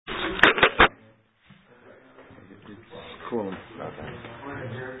Cool.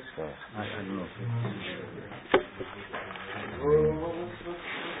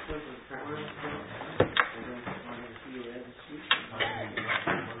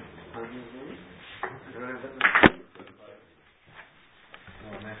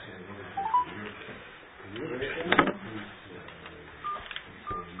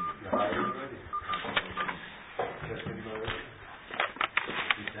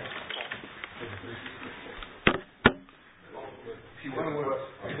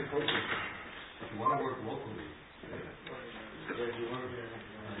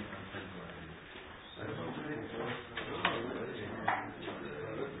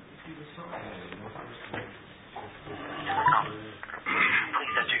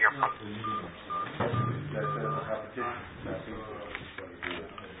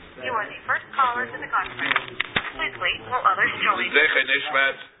 You are the first caller to the conference. Please wait while others join.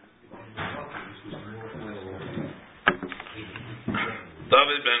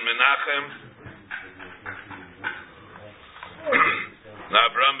 David ben Menachem,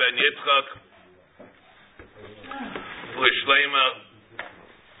 Avram ben Yitzchak, Shleima,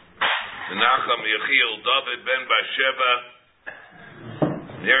 Menachem Yechiel, David ben Basheva,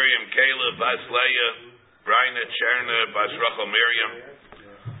 Miriam Caleb, Bas Leah, Brina Cherna, Bas Rachel Miriam,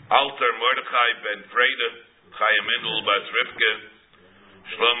 Alter Mordechai ben Freda, Chaim Indel, Bas Rivka,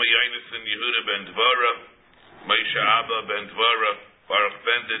 Shlomo Yonason, Yehuda ben Dvorah, Moshe Abba ben Dvorah, Baruch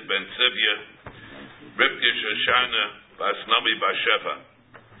Bendit ben Sivya, Rivka Shoshana, Bas Nabi Bas Sheva.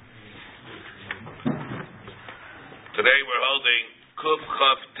 Today we're holding Kuf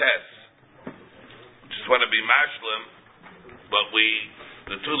Chav Tes. Just want to be mashlim, but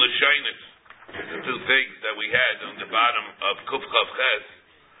the two lashonos, the two things that we had on the bottom of Kuf Chav Tes,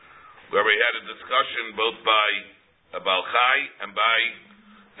 where we had a discussion both by a Baal Chai and by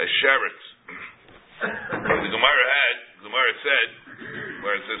a Sheretz. The Gemara said,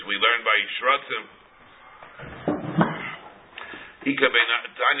 where it says we learn by Shrotzim,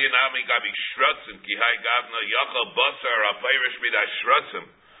 Tanya Nami Gabi Shrotzim, Kihai Gavna Yachal Basar Afayrish Midah Shrotzim.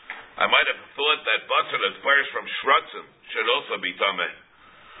 I might have thought that Basar that's fires from Shrotzim should also be Tameh.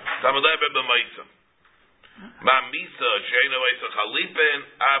 Tamaleh B'Maitzim. Ma Misa Sheino Eisa Chalipin,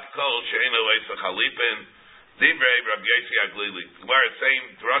 Av Kol Sheino Eisa Chalipin, Divrei Rabbi Yossi Aglili. Gemara same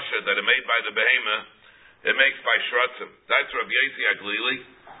drasha that it made by the behemoth, it makes by Shrotzim. That's Rabbi Yossi Aglili.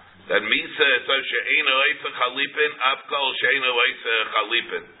 That Misa so Sheino Eisa Chalipin, Av Kol Sheino Eisa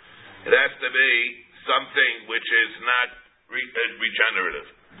Chalipin. It has to be something which is not regenerative.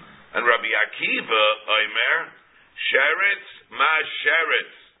 And Rabbi Akiva Omer Sheretz Ma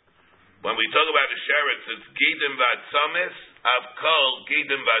Sheretz. When we talk about the sheretz, it's gidim v'atzamis, av kol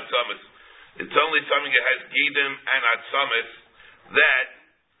gidim v'atzamis. It's only something that has gidim and atzamis that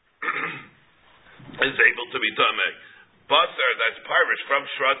is able to be tameh. Basar, that's parish from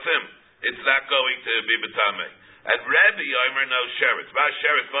shratzim, it's not going to be betameh. And Rabbi Omer no sheretz. Vas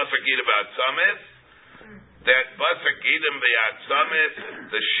sheretz basar gidim v'atzamis. That basar gidim v'atzamis,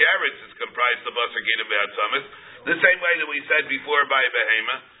 the sheretz is comprised of basar gidim v'atzamis. The same way that we said before by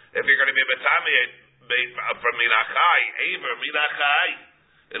behema. If you're going to be betameh from minachai, aver minachai,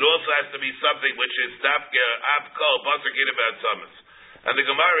 it also has to be something which is dafka abkol basar gidim v'atzamis. And the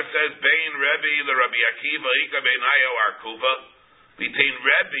Gemara says, Bein Rebbe the Rabbi Akiva ika bein ayo arkuva, between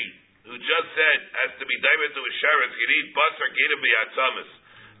Rebbe who just said has to be divided to a sheretz, you need basar gidim v'atzamis.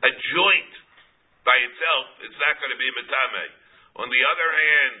 A joint by itself, it's not going to be betameh. On the other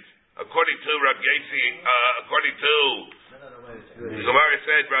hand, according to Rabbi Yossi, the Gemara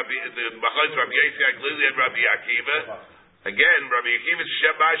said, the Machos Rabbi Yossi Aglili and Rabbi Akiva. Again, Rabbi Akiva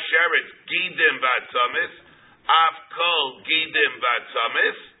Sheba Sheretz Gidim Vatzamis, Av Kol Gidim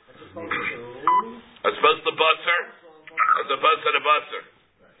Vatzamis, as opposed to Basar, as opposed to the Basar.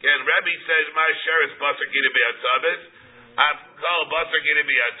 Again, Rabbi says, My Sheretz Basar Gidim Vatzamis, Av Kol Basar Gidim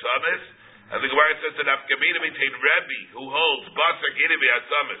Vatzamis, and the Gemara says that Afkamina between Rabbi, who holds Basar Gidim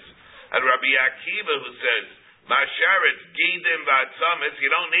Vatzamis, and Rabbi Akiva, who says, Masharetz gidim v'atzamis, you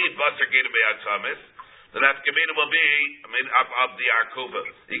don't need basar gidim v'atzamis. The nafkamina will be, of the arkuva.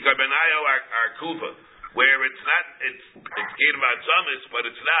 Ikabenayo arkuva, where it's gidim v'atzamis, but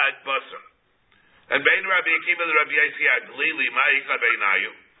it's not basar. And bein Rabbi Akiva and Rabbi Yossi Aglili, ma'ika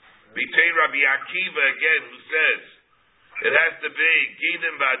beinayu. Between Rabbi Akiva again, who says it has to be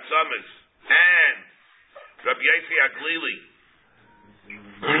gidim v'atzamis, and Rabbi Yossi Aglili,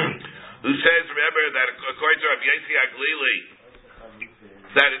 who says, remember, that according to Rabbi Yossi Aglili,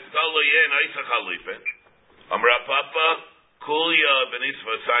 that it's totally in Eisa Chalipin. Amra Papa, Kulya Benis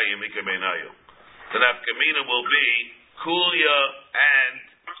Vasayim Ikabenayu. The nafkamina will be Kulya and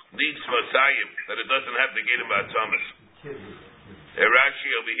needs Vasayim, that it doesn't have to get him Batzamis. Rashi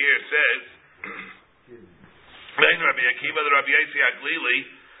over here says, Rabbi Akiva, the Rabbi Yossi Aglili,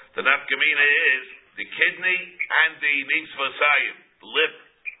 the nafkamina is the kidney and the nitzvosayim, the lip.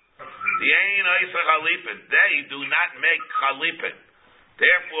 The ein oisa chalipin. They do not make chalipin.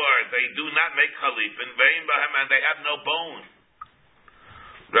 Therefore, they do not make chalipin. Vein bahem, and they have no bone.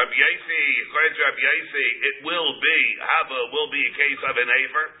 Rabbi Yossi, according to Rabbi Yossi, it will be a case of an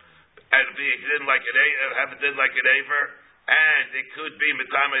aver, and it didn't like an aver, and it could be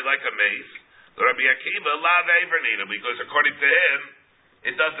mitame like a mace. Rabbi Akiva lav aver nina, because according to him,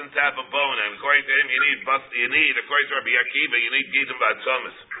 it doesn't have a bone, and according to him, you need according to Rabbi Akiva, you need gidim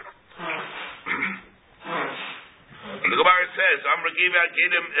batzomis. The Gemara says, "I'm regiva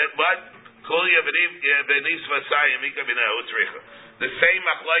gidim what kulya v'nis v'sayim ika b'nei utzricha." The same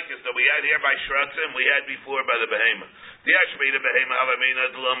machlokes that we had here by Shratzim, we had before by the behema. The Ashmei the behema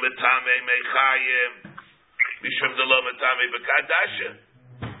havamina d'lo metame mechayim mishum d'lo metame b'kadasha.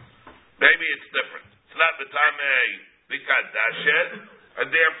 Maybe it's different. It's not metame b'kadasha,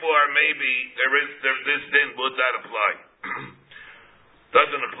 and therefore maybe this din would not apply.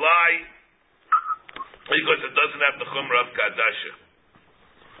 Doesn't apply because it doesn't have the chumrah of kadasha.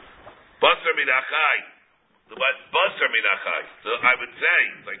 Basar midachai. What basar midachai? So I would say,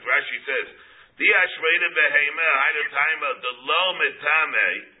 like Rashi says, the ashreida behema haida taima the lo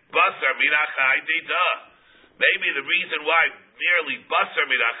metame basar midachai dida. Maybe the reason why merely basar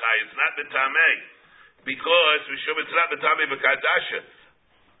midachai is not metame because it's not metame b'kadasha.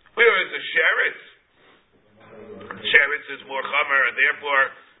 Whereas the sheretz. Sheretz is more chomer, and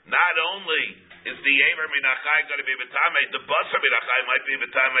therefore, not only is the Aver Minachai going to be B'tamei, the Basar Minachai might be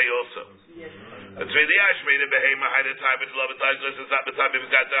B'tamei also. It's really Ashmei, the Behema, Haida Time, it's Love B'tamei, it's not B'tamei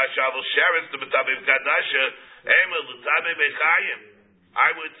B'kadasha, Aval Sheretz, the B'tamei B'kadasha, Emel, B'tamei B'chayim. I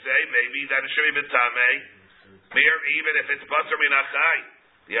would say maybe that it should be B'tamei, even if it's Basar Minachai.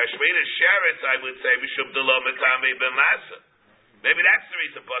 The Ashmei, the Sheretz, I would say, Mishum D'lo B'tamei B'masa. Maybe that's the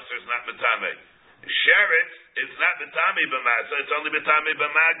reason Basar is not B'tamei. Sheretz is not B'tamei B'masa, it's only B'tamei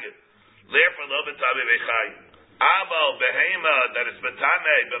B'magid. Therefore, lo B'tamei B'chayim. Aval Behema, that is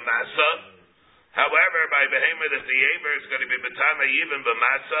B'tamei B'masa. However, by Behema, that the Aver is going to be B'tamei even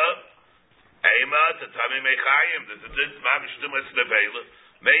B'masa, Ema, T'tamei B'chayim, there's a good Mamish Tumas Nevela.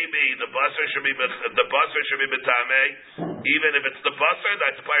 Maybe the Basar should be B'tamei, even if it's the Basar,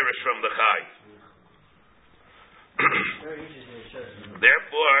 that's Pirish from the Chai.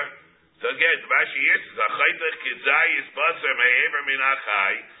 Therefore, so again, Rashi here says, "Achaytach kizai is basar me'ever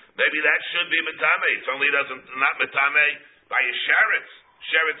minachai." Maybe that should be metame. It's only not metame by a sheretz.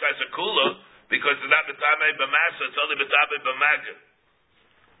 Sheretz has a kula because it's not metame b'masa. It's only metame b'maga.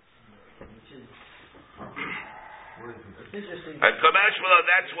 And Kamashmala,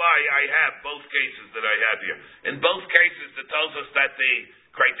 that's why I have both cases that I have here. In both cases, it tells us that the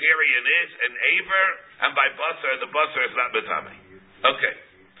criterion is an aver, and by basar, the basar is not metame. Okay.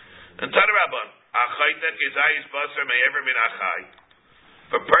 And Tanarabban, achaytech kizayis basar me'ever min achai.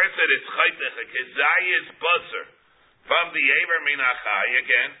 If a person is chaytech, a kizayis basar from the aver min achai,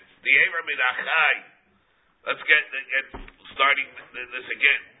 again, the aver min achai. Let's get starting this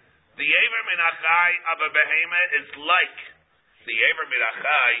again. The aver min achai of a behema is like the aver min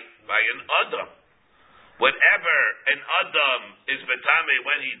achai by an adam. Whatever an adam is betame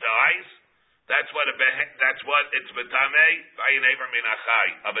when he dies, that's what it's betame by an aver min achai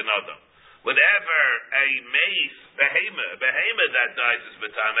of an adam. Whatever a mace behema that dies is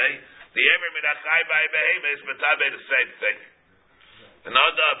betame, the aver min achai by a behema is betame the same thing. An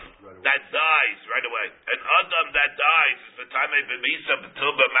adam that dies right away. An adam that dies is betame b'misa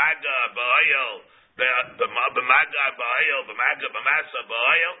b'tul b'maga b'ayel b'maga b'ayel b'maga b'masa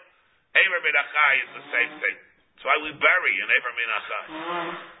b'ayel. Aver min achai is the same thing. That's why we bury an aver min achai.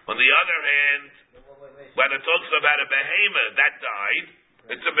 On the other hand, when it talks about a behema that died,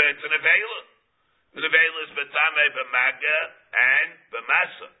 it's an avela. The avela is betame b'maga and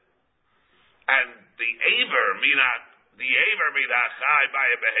b'masa, and the aver minachai by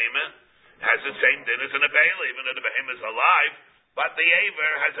a behema has the same din as an avela, even though the behema is alive. But the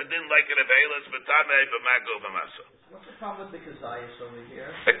aver has a din like an avela, it's betame b'maga b'masa. What's the problem with the kazayas over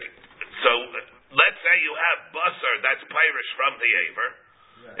here? So let's say you have basar that's pirish from the aver.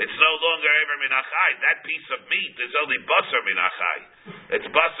 Right. It's no longer aver minachai. That piece of meat is only basar minachai. It's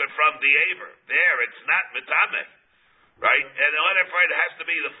basar from the aver. There, it's not metame, right? And in order for it has to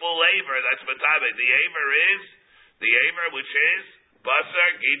be the full aver, that's metame. The aver which is basar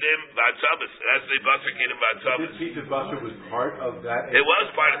gidim vatzabas. That's the basar gidim vatzabas. This piece of basar was part of that. It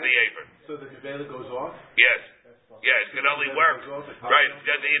was part of the aver. So the nevela goes off. Yes. Yeah, it can only work. Right,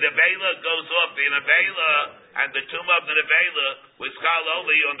 because the nevela goes off. The nevela and the tumah of the nevela was chal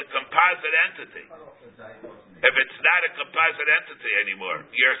only on the composite entity. If it's not a composite entity anymore,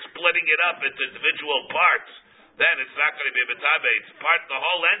 you're splitting it up into individual parts, then it's not going to be metame. It's part of the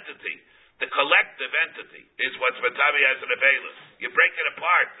whole entity. The collective entity is what's metame as an nevela. You break it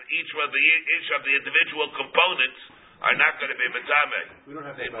apart, each of the individual components are not going to be metame. We don't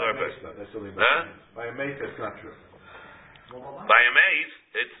have to by a mace, though. That's only by a mace, that's not true. By a mace,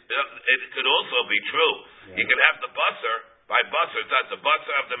 it could also be true. Yeah. You can have the busser, by busser, it's not the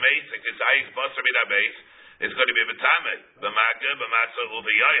busser of the mace, it is ayis busser mit a mace, it's going to be metame. B'maga, b'matza,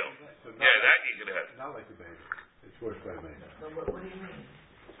 u'v'yoyel. Yeah, that you can have. Not like the baby. It's worse by a mace. So what do you mean?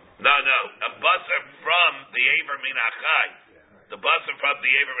 No. A busser from the aver min achai. The busser from the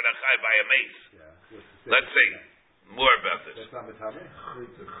aver min achai by a mace. Yeah. Let's see more about this. That's not metame?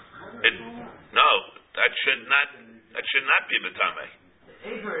 No, that should not be metame.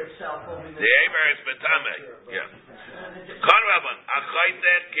 The aver itself will be metame. The aver is metame. Yeah. Kon Rabban,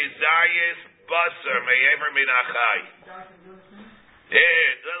 achayte kizayis busser me'aver min achai.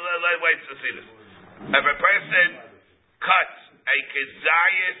 Wait to see this. If a person cuts a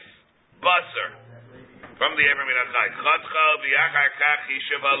kizayis busser from the aver min achai, chatcha v'yachar kach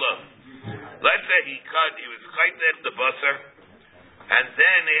yishav alav. Let's say he was chaytech the busser, and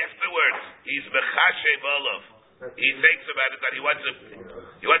then afterwards he's mechashev olav. He thinks about it that he wants to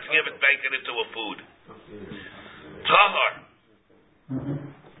give it, make it into a food. Tahar.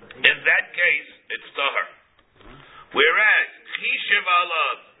 In that case, it's tahar. Whereas chishev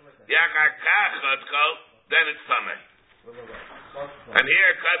olav yachar kach chatcha, then it's tameh. And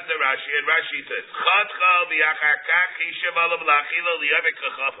here comes the Rashi, and Rashi says, chatcha v'yachar kach chishev olav la'achilo liyavik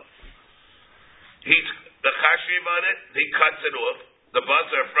kachafa. He's the chashiv on it, he cuts it off, the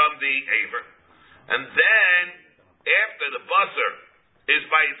busser from the aver, and then after the busser is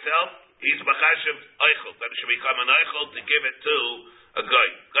by itself, he's machashiv eichel. That it should become an eichel to give it to a guy.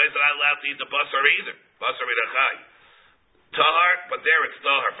 Guys are not allowed to eat the busser either. Busser midachai. Tahar, but there it's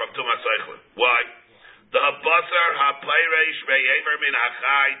tahar from tumas eichel. Why? The busser ha'peiresh ve'aver min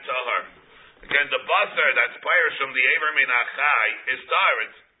achai tahar. Again, the busser that's peiresh from the aver min achai is tahar.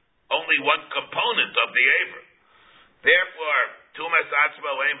 It's only one component of the aver. Therefore, tumas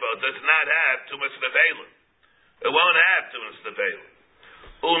atzmo aimbo does not have tumas nevela. It won't have tumas nevela.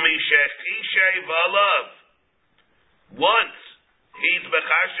 Umi shechishe v'alav. Once he's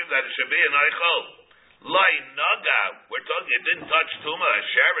mechashiv that it should be an eichel. Lai naga. We're talking it didn't touch tuma a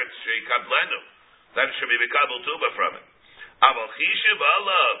sheretz sheikadlenu. That it should be mekabel tuma from it. Aval chishe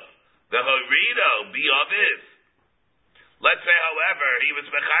v'alav. The horido be aviv. Let's say, however, he was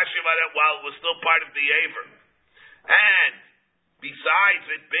mechashiv on it while it was still part of the aver. And besides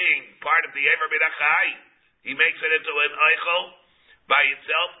it being part of the aver midachai, he makes it into an eichel by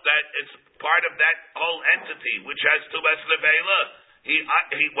itself that it's part of that whole entity which has tumas nevela.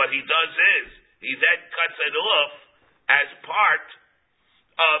 What he does is he then cuts it off as part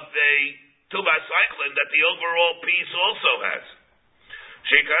of the tumas cyclin that the overall piece also has.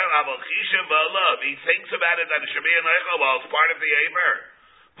 He thinks about it that it should be an eichel while it's part of the aver.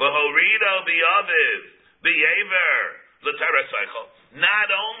 V'horido bi'aviv bi'aver l'teres eichel. Not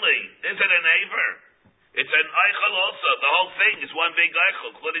only is it an aver, it's an eichel also. The whole thing is one big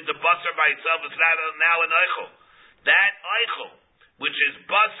eichel, including the busser by itself is now an eichel. That eichel, which is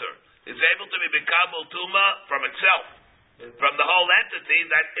busser, is able to be mekabel tuma from itself, from the whole entity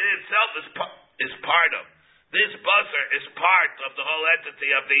that in itself is part of. This busser is part of the whole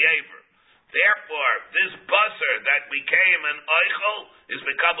entity of the aver. Therefore, this busser that became an eichel is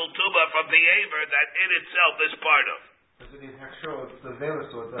mekabel tuma from the aver that in itself is part of. Does it hechsher? It's the veil,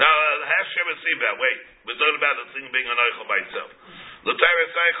 so no, hechsher is siva. Wait, we're talking about the thing being an eichel by itself.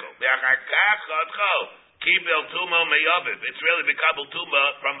 L'teres eichel. Kibel tuma meyaviv. It's really mekabel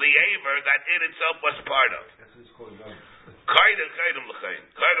tuma from the aver that in itself was part of. Because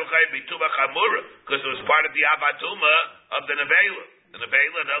it was part of the avatuma of the nevela. The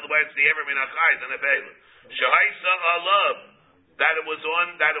nevela, in other words, the aver min achai, the nevela. Shahaisa alav, that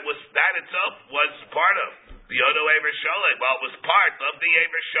itself was part of the odo aver sholem. Well, it was part of the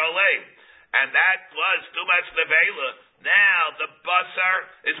aver sholem, and that was tumas nevela. Now the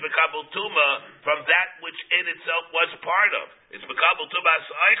basar is mekabel tuma from that which in itself was part of. It's mekabel tumas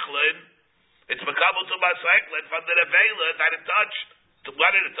eichlin. It's mekabel tumas eichlin from the nevela that it touched.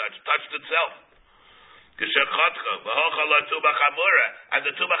 What did it touch? It touched itself. And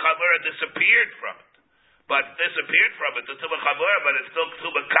the tuba chamura disappeared from it. But the tuba chamura, but it's still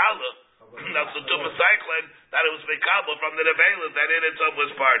tuba kala. That's the tuba cyclin that it was mekabel from the nevela that in itself was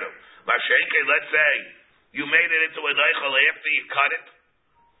part of. Masheke, let's say you made it into an eichel after you cut it.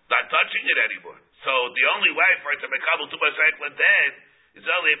 not touching it anymore. So the only way for it to mekabel tumas eichlin then is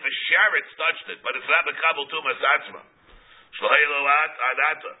only if a sheretz touched it, but it's not mekabel tumas atzma.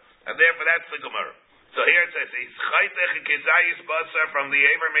 And therefore that's the Gemara. So here it says, he's chaytech kizayis basar from the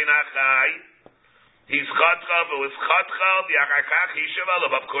Ever Menachai. He's chatchav, it was chatchav, yachakach hishav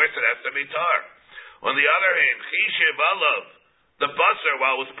alav. Of course it has to be tar. On the other hand, hishav alav, the basar,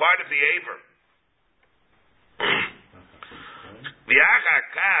 while it was part of the Ever.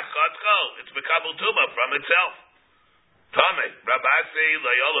 Yachakach chatchav, it's mekabel tuma from itself. Tame, Rabasi,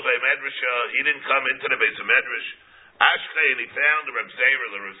 Layola Bei Medrash, he didn't come into the base of Medrash. Ashkei, and he found the Rav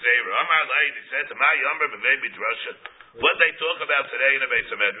Zera. Amar Lei, he said to my Yomer Bevei Midrasha, what they talk about today in the base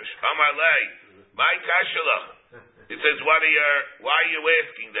of Medrash? Amar Lei, my Kashalach. It says, why are you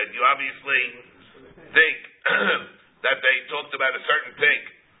asking that? You obviously think that they talked about a certain thing.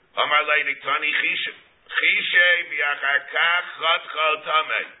 Amar Lei, Niktani Chishe. Chishe, V'yachakach, Chatcha,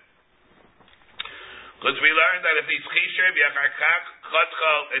 Tameh. Because we learned that if he's Chishe, V'yachakach,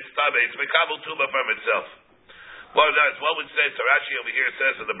 Chatcha, it's Tameh. It's Mekabel Tuba from itself. What it says, so Rashi over here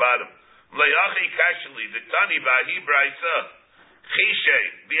says at the bottom, Le'achi kashli, the tani ba'hi braysa,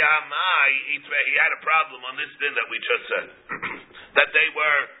 chishe, bi'amai, he had a problem on this din that we just said. That they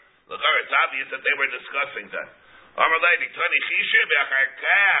were, look, it's obvious that they were discussing that. Amalei, the tani chishe,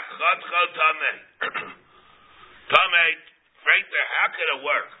 bi'achakach, chatcha tameh. Tameh, Freiter, how could it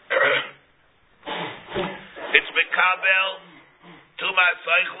work? It's Mekabel, Tumas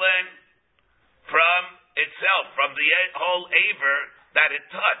Eichlin, from itself, from the whole aver that it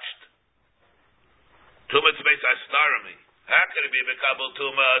touched. Tumas Beis Astarami. How could it be Mekabel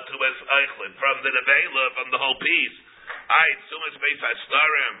Tumas Eichlin? From the Nevela, from the whole piece. It's Tumas Beis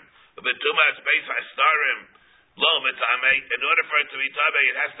Astarim. But Tumas Beis Astarim, Lo Mitame, in order for it to be Tame,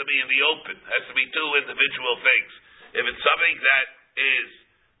 it has to be in the open. It has to be two individual things. If it's something that is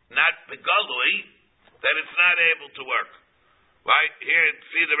not Begalui, then it's not able to work. Right? Here,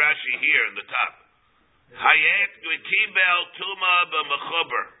 see the Rashi here in the top. Hayet Gitibel Tuma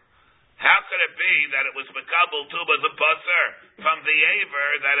b'mechuber. How could it be that it was Mekabel Tuma the Basar from the Aver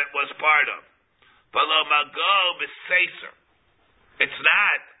that it was part of? Below Mago b'Seser. It's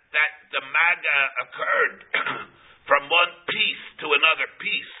not that the Maga occurred from one piece to another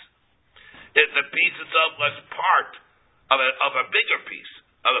piece. If the piece itself was part of a bigger piece,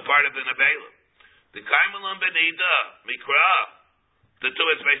 of a part of the Nevela. The Kaimalam Benida, Mikra, the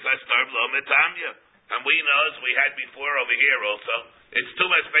Tumas Beis Astar Lo Metamya. And we know, as we had before over here also, it's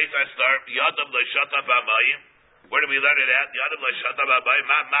Tumas Beis Astar, Yadav L'Shata B'Mayim. Where do we learn it at? Yadav L'Shata B'Mayim,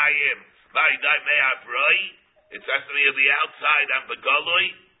 Ma'mayim, Ma'idai Me'avroi. It has to be on the outside and Begalui.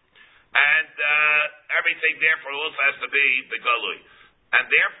 And everything therefore also has to be Begalui. And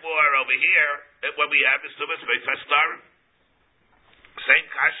therefore, over here, what we have is Tumas Beis Astar. Same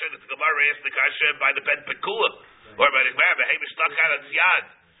kasha that the Gemara asked the kasha by the Ben Pekua, or by the Gemara, Behem is stuck out its yad.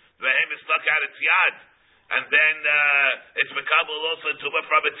 Behem is stuck out its yad. And then it's Mekabel also Tuma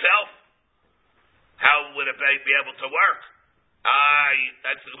from itself. How would it be able to work?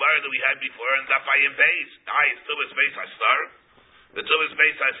 That's the Gemara that we had before, and Zafayim Beis. It's Tumas Beis Astar. The Tumas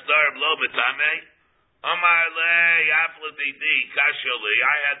Beis Astar, Lo Betame. Omar Le, Afladidi, Kashuli.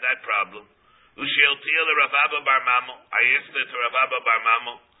 I had that problem. Ushieltiel Rav Abba Bar Mamo. I asked it to Rav Abba Bar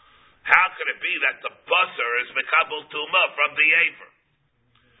Mamo. How could it be that the Basar is Mekabel Tuma from the Aver?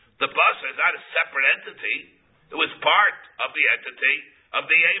 The Basar is not a separate entity. It was part of the entity of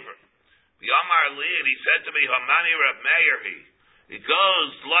the Aver. The Omar Li, and he said to me, Hamani Rav Meir he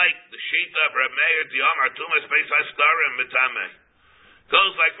goes like the Shita of Rav Meir, the Omar Tumas Beis Astarim Mitame.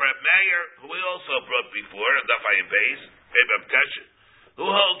 Goes like Rav Meir, who we also brought before, and Dafayim Beis, Ebab Keshet, who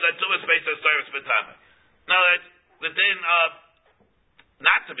holds that Tumas Beis Astarim Mitame. Now, that's the din of,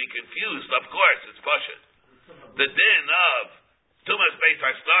 not to be confused, of course, it's Pashut. The din of Tumas Beis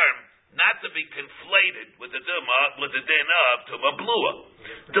Astarim, not to be conflated with the din of Tuma Blua.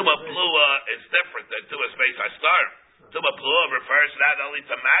 Tuma Blua is different than Tumas Beis Astarim. Tuma Blua refers not only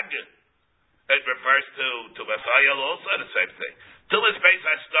to Magid, it refers to Tumas also, the same thing. Tumas Beis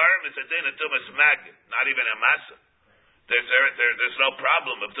Astarim is a din of Tumas Magid, not even a Masa. There's no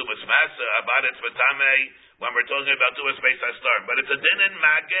problem of Tumas Masa about its Matame when we're talking about Tumas Beis Astarim. But it's a din in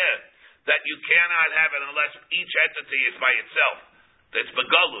Magid that you cannot have it unless each entity is by itself. It's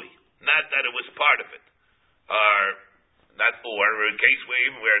Begalui, not that it was part of it. Or in case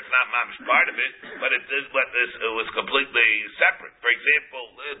where it's not mamish part of it, but it was completely separate. For example,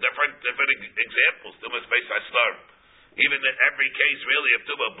 different examples. Tumas Beis Astarim. Even in every case, really, of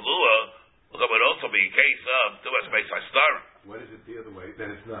Tuma Blua, there would also be a case of Tumas Beis Astarim. When is it the other way?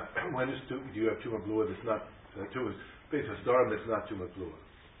 That it's not. When do you have Tuma Blua that's not Tumas Beis Astarim that's not Tuma Blua?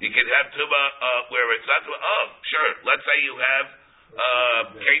 You can have tuba where it's not tuba. Oh, sure. Let's say you have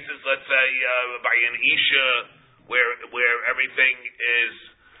cases. Let's say by an isha where everything is.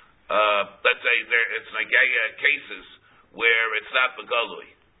 Let's say it's nagaya cases where it's not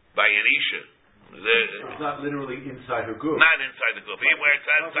begalui by an isha. It's not literally inside her group. Not inside the group. Even where it's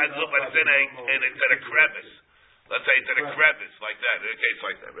outside the group, but it's in a crevice. Let's say it's in a crevice like that. In a case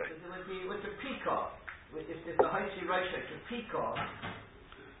like that, right? With the peacock, if the Haitzi Raisha, the peacock.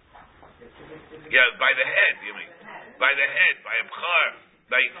 Yeah, by the head, you mean? By the head, by a bchar,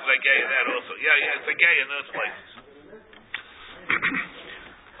 by gay, that also. Yeah, it's a gay in those places.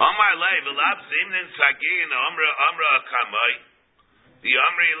 Omar lei, v'lav zimnin sagin, amra kamai, the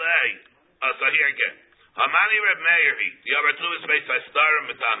amri lei, so here again. Hamani Reb Meiri, the Abartluvis Beis Hastarim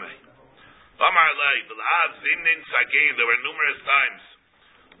B'tamei. Omar lei, v'lav zimnin sagin, there were numerous times.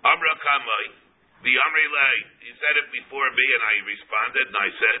 Amra kamai, the amri lei, he said it before me and I responded and I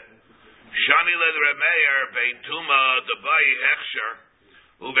said, Shani le Reb Meir, vein tuma de bai hechsher,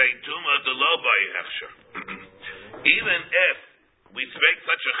 uvein tuma de lo bai hechsher. Even if we make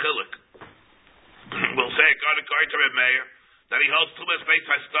such a chiluk, we'll say according to Reb Meir that he holds tumas beis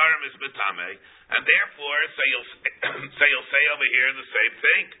hastarim is betame, and therefore you'll say over here the same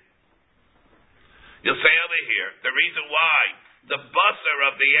thing. You'll say over here the reason why the basar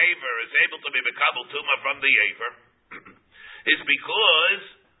of the aver is able to be mekabel tuma from the aver is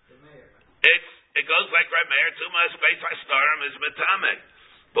because it goes like Reb Meir tumas beis hastarim is betame.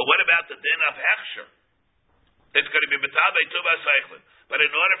 But what about the din of hechsher? It's going to be B'tabei Tuba Seichlin. But in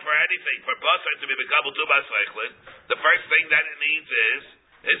order for anything, for Basar to be B'kabel Tuba Seichlin, the first thing that it needs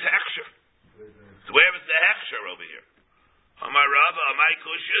is Hechsher. So where is the Hechsher over here? Amar Rava, Amai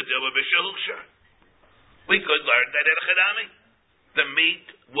Kushya, Dilma B'Shehukshar. We could learn that in Chidami. The meat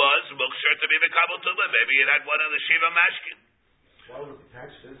was Mukshar to be B'kabel Tuba. Maybe it had one of the Shiva Mashkin. Why was it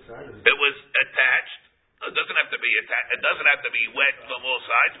attached to this side? It was attached. It doesn't have to be attached. It doesn't have to be wet from all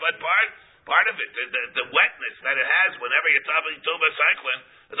sides, but part of it, the wetness that it has whenever you're talking tuba cycling,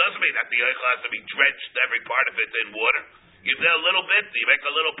 it doesn't mean that the eichel has to be drenched every part of it in water. You do a little bit, you make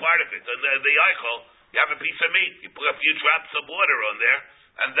a little part of it, and the eichel, you have a piece of meat, you put a few drops of water on there,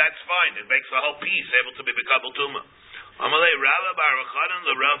 and that's fine. It makes the whole piece able to be bekabel tuma. Amalei Rava Baruchanan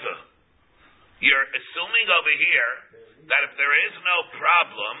the Rava. You're assuming over here that if there is no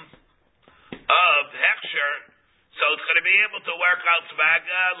problem of hechsher, so it's going to be able to work out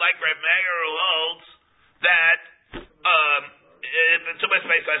svaga like Reb Meir who holds that tumas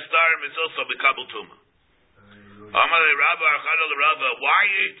beis hastarim is also bekabel tuma. Amalei Rabba Archadol Rabba, why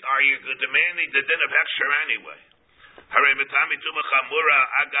are you demanding the din of hechsher anyway? Harei mitami tuma chamura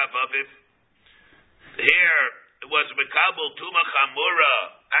agav aviv. Here it was bekabel tuma chamura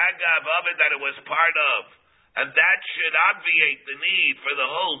agav aviv that it was part of, and that should obviate the need for the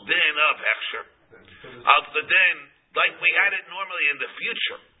whole din of hechsher. Of the din, like we had it normally in the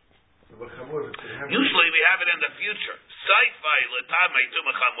future. Usually we have it in the future. Saifai l'tamei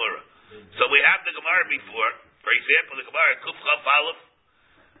tuma chamura. So we have the Gemara before. For example, the Gemara Kuf Chaf Aleph,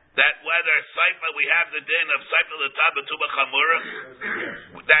 that whether Saifa we have the din of Saifa l'tamei tuma chamura,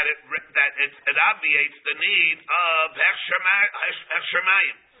 that it obviates the need of hechsher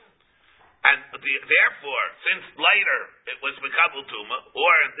mayim. And therefore, since later it was Mekabel Tuma,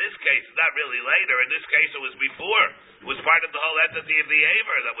 or in this case, not really later, in this case it was before, it was part of the whole entity of the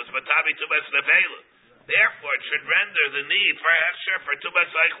Aver that was Matabi Tumas Nevela. Therefore, it should render the need for Hechsher for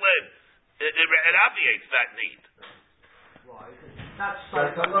Tumas Eichlin. It obviates that need. Why?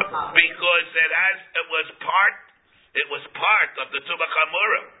 Because it was part of the Tuma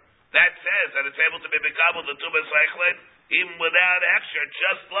Chamura. That says that it's able to be Mekabel the Tumas Eichlin even without Hechsher,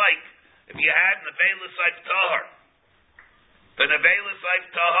 just like if you had Nevela Saif Tahar. The Nevela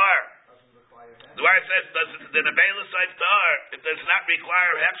Saif Tahar. The Gemara says the Nevela Saif Tahar, it does not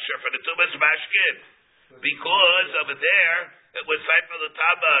require Hechsher for the Tumas Mashkin. Because over there, it was Saif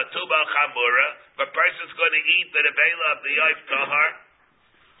L'Taba Tuba Chamura. If a person's going to eat the Nevela of the Saif Tahar,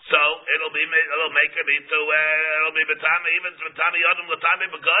 so it'll make him into, it'll be Batami, even Batami Adam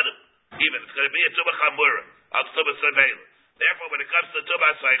L'Tami Begadim. Even, it's going to be a Tuba Chamura of Tuba Nevela. Therefore, when it comes to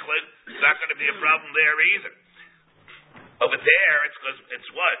Tuba Seichlin, it's not going to be a problem there either. Over there, it's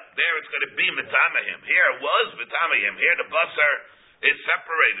what? There it's going to be Mitamahim. Here it was Mitamahim. Here the Basar is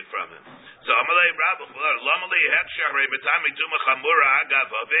separated from him. So, Amalei Rabba, Lamali Hechsher, Mitami Tuma Chamura Agav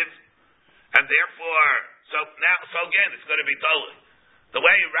Aviv. And therefore, so again, it's going to be totally. The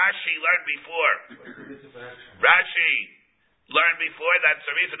way Rashi learned before. Rashi learned before, that's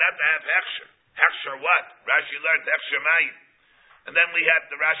the reason not to have Hechsher. Hechsher what? Rashi learned Hechsher Mayim. And then we have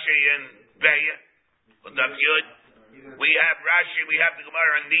the Rashi in Beya, Daf Yud. We have Rashi, we have the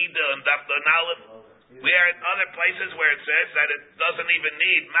Gemara on Nida and Daf Aleph. We are at other places where it says that it doesn't even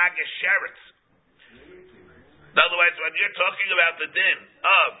need Magish Sheretz. In other words, when you're talking about the din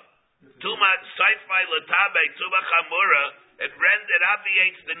of Tuma Saifai Latabe, Tuma Chamura, it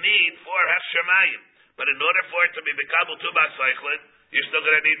obviates the need for Hashemayim. But in order for it to be Bekabel Tuma Seichlin, you're still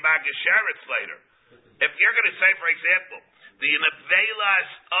going to need Magish Sheretz later. If you're going to say, for example, the Nevelas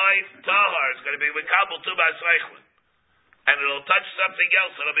Oif Tahar is going to be Bekabel Tuma Seichlin, and it'll touch something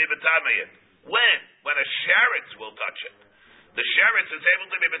else, it'll be Betamiyit. When a sheretz will touch it. The sheretz is able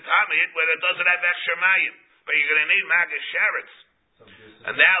to be betamiyit when it doesn't have Shemayim. But you're going to need Magish Sheretz.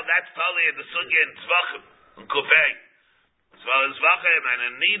 And now that's totally in the Sugya in Tzvachim, in Kufay. Tzvachim and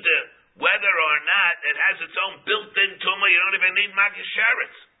in Nida, whether or not it has its own built-in tumah, you don't even need Magish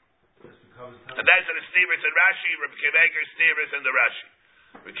Sheretz. And that's in the Stevers and Rashi, Rabbi Kiveger Stevers and the Rashi.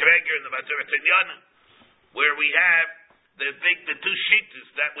 Rabbi Kiveger in the Matzurah Tinyana, where we have the two shittas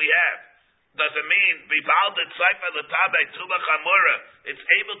that we have. Doesn't mean Vivaldet Saifa Latabe Tuma Chamura. It's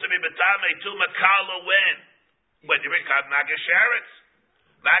able to be Betame Tuma Kala when you become Magish Sheretz.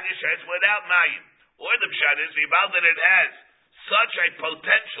 Magish Sheretz without Mayim. Or the Pshat is Vivaldet it has such a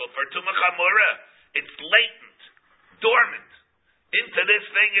potential for Tuma Chamura. It's latent, dormant, into this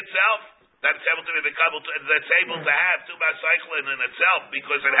thing itself, that it's able to be that's able to have Tuma Seichlin in itself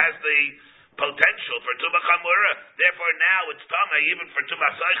because it has the potential for Tuma Chamura. Therefore now it's Tama even for Tuma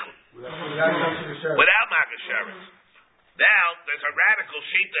Seichlin. Without Magish Sheretz. Now there's a radical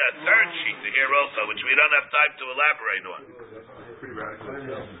shita, a third shita here also, which we don't have time to elaborate on. Pretty radical.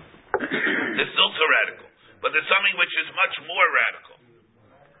 It's still so radical. But there's something which is much more radical.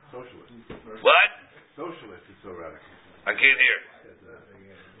 Socialist. What? Socialist is so radical. I can't hear.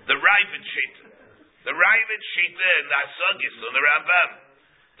 The Ravid shita. The Ravid shita and the Hasagis and the Rambam.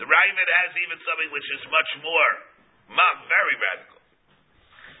 The Ravid has even something which is much more, very radical.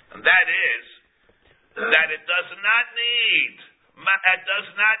 And that is that it does not need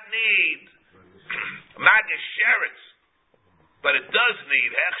Magish Sheretz, but it does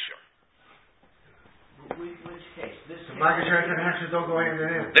need Hechsher. Which case? Magish Sheretz and Hechsher don't go hand in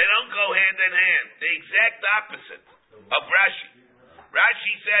hand. They don't go hand in hand. The exact opposite of Rashi.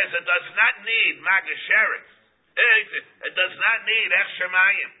 Rashi says it does not need Magish Sheretz. It does not need Hechsher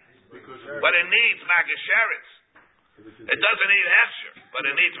Mayim, but it needs Magish Sheretz. It doesn't need Hechsher, but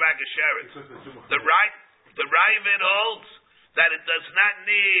it needs Magish Sheretz. The Ravid holds that it does not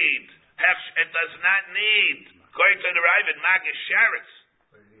need Hechsher. It does not need, according to the Ravid, Magish Sheretz,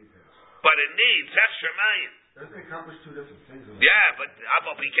 but it needs Hechsher Mayim. Doesn't it accomplish two different things? Yeah, but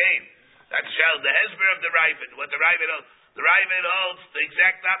Abba became. That's the Hezber of the Ravid. What the Ravid holds. The Ravid holds the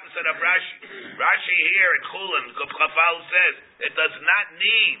exact opposite of Rashi. Rashi here in Chullin, Kuf Chafal says it does not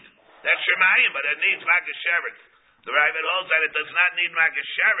need that Shemayim, but it needs Magish Sheretz. The Ravid holds that it does not need Magish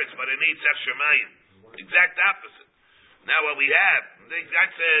Sheretz, but it needs Shemayim. Exact opposite. Now what we have,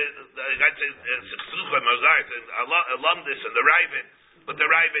 that's a alumnus in the Ravid, what the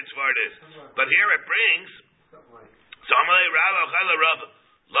Ravid's word is. But here it brings Samalei Rabba Chala Rabba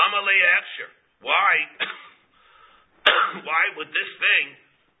Lamalei Hechsher. Why? Why would this thing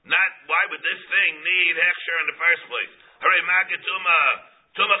need Hechsher in the first place? Hare Magatuma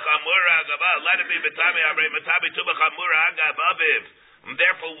Tuma Chamura Agaba, let it be Betami Hare Matabi Tuma Chamura Agabaviv.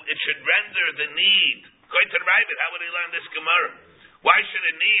 Therefore it should render the need. Going to the Ravid, how would he learn this Gemara? Why should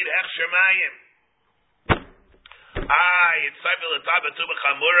it need Hechsher Mayim? It's Saifel Ataba Tuma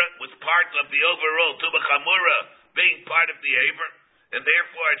Chamura was part of the overall Tuma Chamura being part of the Aver. And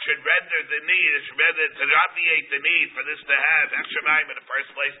therefore, it should render the need, it should render to obviate the need for this to have Hechsher Mayim in the first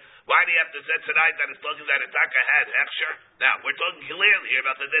place. Why do you have to say tonight that it's talking that Itaka had Hechsher? Now, we're talking clearly here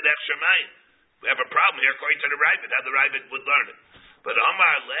about the din Hechsher Mayim. We have a problem here according to the Ravid, how the Ravid would learn it. But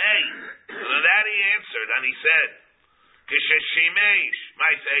Omar Lei, that he answered, and he said, Kisheshimesh,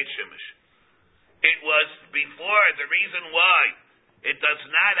 my say Shemish. It was before the reason why it does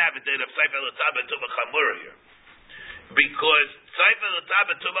not have a din of Seifel Ataba Tuma Chamura here. Because Seifel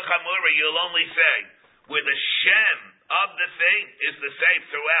Ataba Tuma Chamura, you'll only say where the Shem of the thing is the same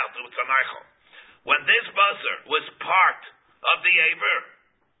throughout. When this buzzer was part of the Aver,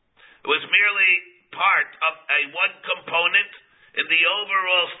 it was merely part of a one component in the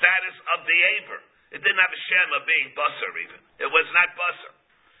overall status of the Aver. It didn't have a Shem of being buzzer even. It was not buzzer.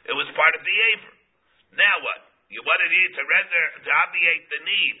 It was part of the Aver. Now what? You wanted to render, to obviate the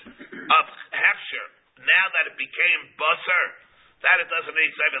need of Hechsher. Now that it became Basar, that it doesn't need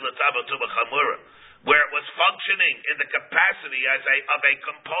Seifel Ataba Tuma Chamura, where it was functioning in the capacity as of a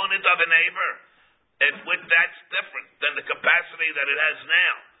component of an Aver, and that's different than the capacity that it has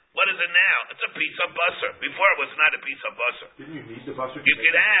now. What is it now? It's a piece of basar. Before it was not a piece of basar. Didn't you need the basar? You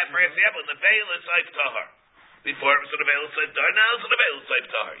could have, for example, the veil is saif tahar. Before it was the veil is saif tahar. Now it's the veil is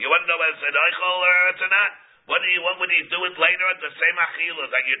saif tahar. You want to know whether it's an eichel or it's not? What would you do it later at the same achila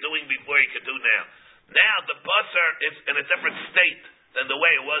that you're doing before you could do now? Now the basar is in a different state than the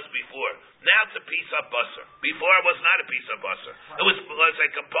way it was before. Now it's a piece of basar. Before it was not a piece of basar. It was a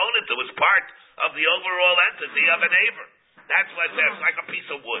component. It was part of the overall entity of an aver. That's what it says, like a piece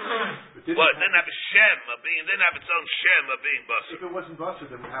of wood. It didn't have a shem of being, didn't have its own shem of being basar. If it wasn't basar,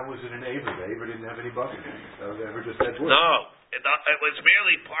 then how was it an aver? The aver didn't have any basar. So the aver just had wood. No, it was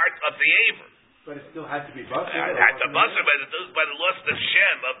merely part of the aver. But it still had to be basar. It had to basar, but it lost the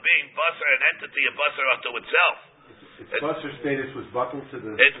shem of being basar, an entity of basar unto itself. Its basar status was buckled to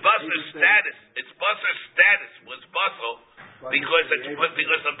the... Its basar status was basar. Because the basar,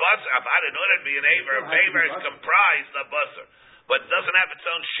 in order to be an aver is comprised of basar, but doesn't have its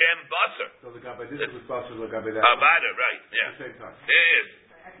own shem basar. So the gabai this was basar, the gabai that. Avada, right? Yeah. At the same time. It is.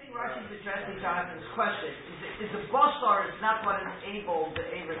 I think Rashi's addressing Jonathan's question. Is the basar is not what enabled the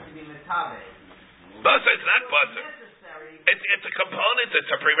aver to be metame? Basar is not basar. It's a component.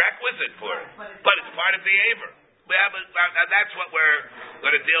 It's a prerequisite for it, but it's part of the aver. That's what we're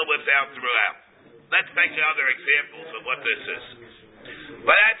going to deal with now throughout. Let's make other examples of what this is.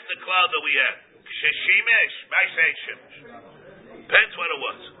 But that's the cloud that we have. Shishimish, I say shimish. Depends what it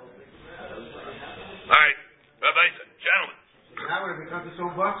was. Alright, Rabbi, gentlemen. Now when it becomes its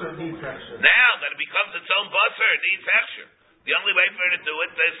own basar, it needs extra. Now that it becomes its own basar, it needs extra. The only way for it to do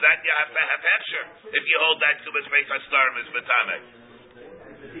it is that you have to have extra. If you hold that to its face, Hastarim is Batame.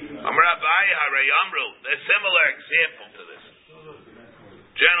 Amrabai Hare Amru. There's a similar example to this.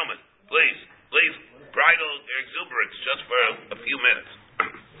 Gentlemen, please bridle your exuberance just for a few minutes.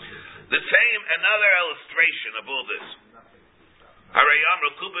 Another illustration of all this.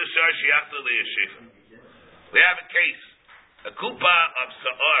 We have a case, a kupa of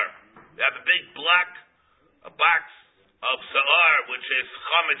sa'ar. We have a big box of sa'ar, which is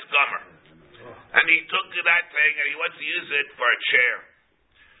chametz gomer. And he took that thing and he wants to use it for a chair.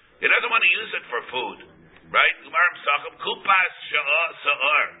 He doesn't want to use it for food, right? Kupas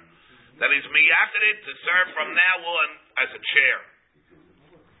sa'ar. That he's miyaked to serve from now on as a chair.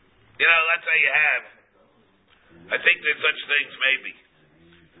 Let's say you have, I think there's such things maybe.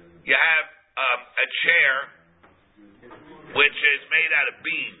 You have a chair which is made out of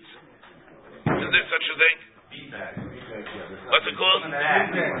beans. Is there such a thing? Beanbag. What's it called?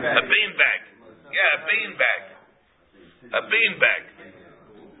 A beanbag. Yeah, a beanbag. A beanbag.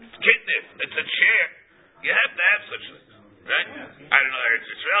 Kidney. It's a chair. You have to have such things, right? I don't know. In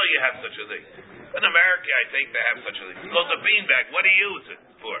Israel, you have such a thing. In America, I think they have such a thing. It's called a beanbag. What do you use it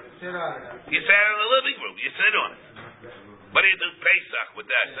for? You sit in the living room. You sit on it. What do you do Pesach with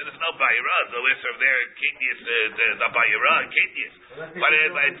that? So there's no bayirah. The list of there kidneys, the bayirah, kidneys. But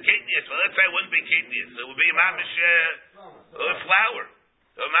it's kidneys. Well, let's say it wouldn't be kidneys. It would be mamish flour.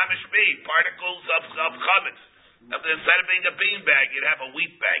 It would mamish be particles of chametz. Instead of being a beanbag, you'd have a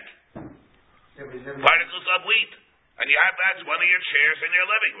wheat bag. Particles of wheat. And you have that's one of your chairs in your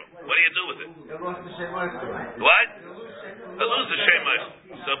living room. What do you do with it? What? It loses the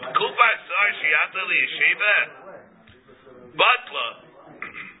shemayim. So kupa sar sheyata liyeshiva. Batla.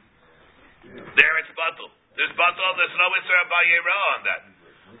 There it's batal. There's batal. There's no isra bayira on that.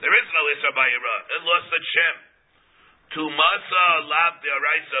 There is no isra bayira. It lost its shem. To masa lav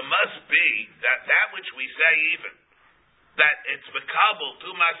deoraisa must be that which we say even that it's mekabel to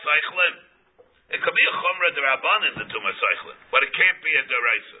masaychlin. It could be a chumra derabanan the tuma cyclin, but it can't be a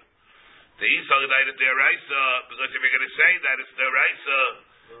deraisa. The Yisraelite deraisa, because if you're going to say that it's deraisa,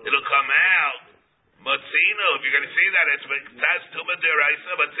 it'll come out matzino. If you're going to say that it's taz tuma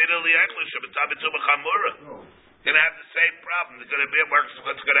deraisa, matzino liachlish, b'tabi tuma chamura. You're going to have the same problem. It's going to be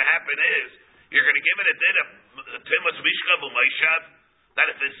what's going to happen is you're going to give it a din of timus mishka b'maishav that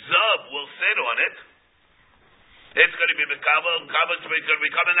if the zub will sit on it, it's going to be mekabel. It's going to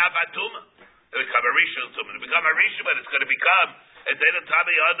become an avatuma. It'll become a rishon tumah. It'll become a rishon, but it's going to become a din of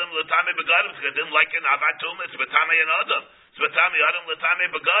tami adam l'tami begadim. It's going to be like an avatuma. It's b'tami an adam. It's b'tami adam l'tami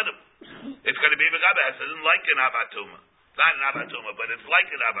begadim. It's going to be begadim. It isn't like an avatuma. Not an avatuma, but it's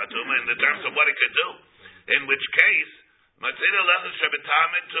like an avatuma in the terms of what it could do. In which case, matzina lechus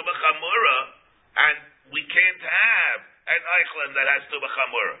shebetami tuma chamura, and we can't have an eichlin that has tuma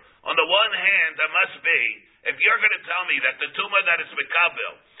chamura. On the one hand, there must be, if you're going to tell me that the tuma that is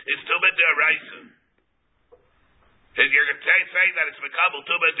mekabel is tuma deraisa, if you're going to say that it's mekabel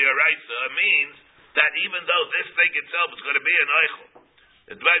tuma deraisa, it means that even though this thing itself is going to be an eichel,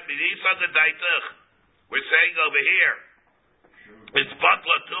 it might be we're saying over here It's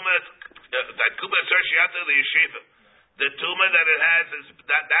batla tuma. That kuba associated the yeshiva. The tuma that it has is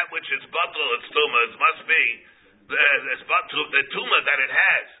that which is batla. Its tuma. It must be the tuma that it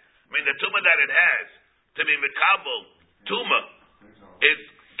has. I mean, the tuma that it has to be mikabel tuma. It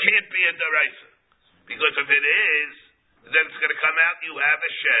can't be a deraisa, because if it is, then it's going to come out. You have a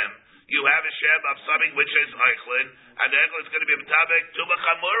shem. You have a shem of something which is eichlin, and the eichlin is going to be metabek tuma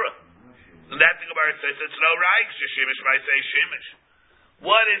chamura. And that the Gemara says it's no raik shemish might say shemish.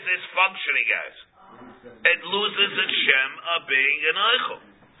 What is this functioning as? It loses its shem of being an eichel,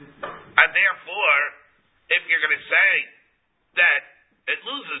 and therefore, if you're going to say that it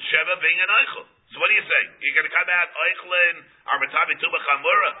loses its shem of being an eichel, so what do you say? You're going to come out eichlin or metabi tuba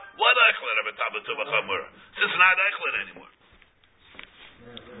chamura? What eichlin or metabi tuba chamura? This is not eichlin anymore.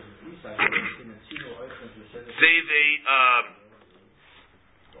 See the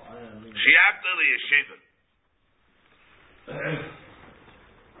shiakta li yeshiva.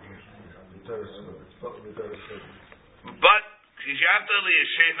 But shiakta li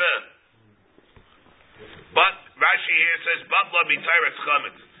yeshiva. But Rashi here says batla mitayras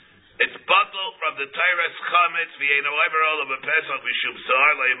chametz. It's battle from the Tyrus Chametz v'yeinu over all of a Pesach v'shum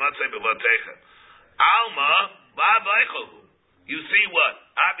sar le'yimatzei b'vatecha. Alma lav eichel. You see what?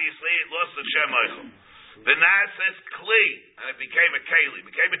 Obviously, it lost the shem eichel. The nas says kli, and it became a keli,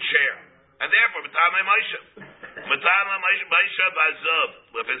 became a chair, and therefore matamei Moshe. Matamei Moshe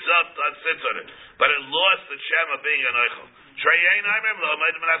b'azav. If it's up, that sits on it, but it lost the shem of being an eichel. Treyein aimer lo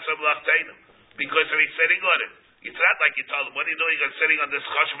meidim nasam lachteinu, because if he's sitting on it. It's not like you told him, what are you doing? You're sitting on this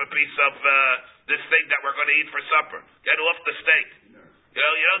chush of a piece of this thing that we're going to eat for supper. Get off the steak. You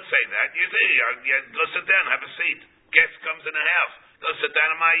don't say that. You go sit down, have a seat. Guest comes in the house. Go sit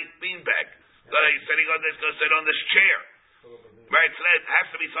down in my beanbag. You're sitting on this, go sit on this chair. Right, so that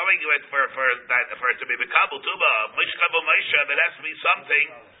has to be something for it to be mekabel tuba. Mishkabel Moshe, there has to be something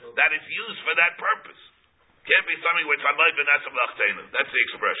that is used for that purpose. Can't be something which I'm like v'nasam lachteinu. That's the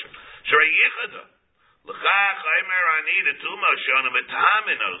expression. Shrei yichada. The tuma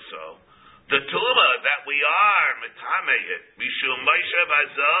that we are metameyit mishum Moshe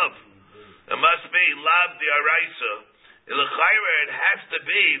bazav. It must be lav diaraisa. It has to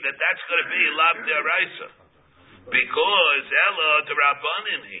be that's going to be lav diaraisa, because elo the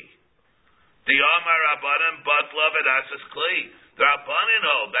rabbanim he the amar rabbanim batla v'dasas kli. The rabbanim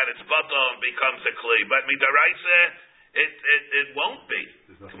hold that it's batla and becomes a kli, but midaraisa it won't be.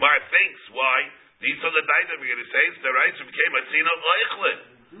 Gemara thinks why. These are the days that we're going to say. It's the rights became a tzino oichlin.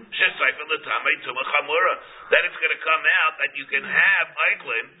 Shesayfel l'tamei tuma chamura. Then it's going to come out that you can have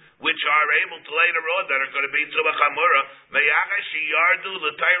oichlin, which are able to later on that are going to be tuma chamura. Meyacha sheyardu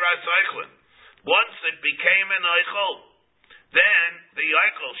l'tayras oichlin. Once it became an oichel, then the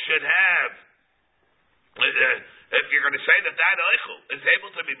oichel should have. If you're going to say that oichel is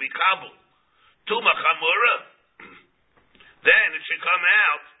able to be mikabel tuma chamura, then it should come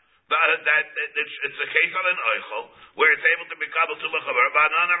out. That it's a case of an oichel where it's able to be kabel tuba chamura.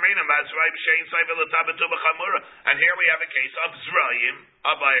 And here we have a case of zrayim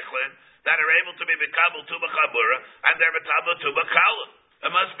of eichlin that are able to be kabel tuba chamura, and they're metabel tuba kala.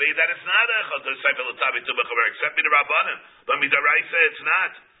 It must be that it's not eichel to say velatabi tuba chamura, except in the rabbanim. But midaraisa it's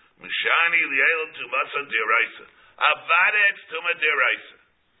not. Mishani liel tumasa diraisa. Avada it's tuma diraisa.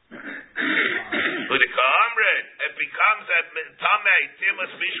 It becomes a tamei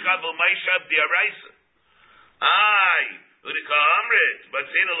timas mishkav u'maishav diaraisa. But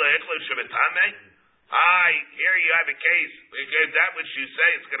here you have a case. That which you say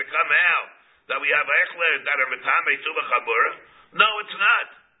it's going to come out that we have echler that are metamei tuba chabura. No, it's not.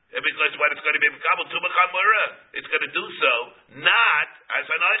 Because when it's going to be mekabel tuba chabura, it's going to do so not as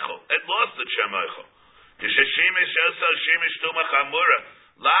an eichel. It lost the shem eichel. Kishashimish also shimish tuba chabura.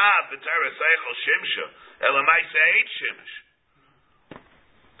 Lav b'teres eichel shimsha elamai seit shimish.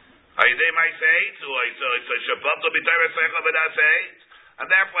 Ayidei mai seit so shabbat b'teres eichel b'das seit. And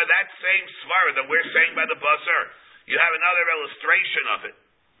therefore, that same svara that we're saying by the basar, you have another illustration of it.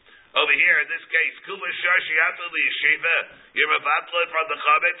 Over here, in this case, kuba shashiyatu liyeshiva, you're mevatla from the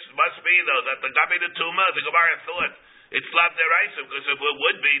chametz. Must be though that the gabi the tuma, the Gemara thought it's lav deraisa, because if it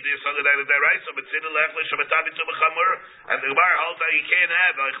would be this under that deraisa, but sin lechli shabatabi tuma chamur, and the Gemara holds that you can't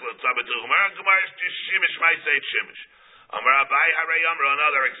have eichel tabi tuma chamur. Gemara is just shimish ma'aseh shimish. Amar Abai Harei Amar,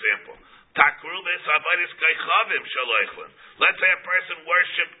 another example. Takrubis avodas kaychavim shalechlin. Let's say a person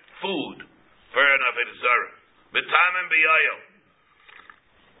worshipped food for an avodah zarah. B'tamim b'yoyel.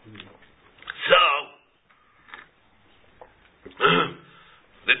 So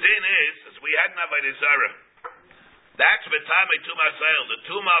the din is, as we had an avodah zarah, that's b'tamim tumas oil, the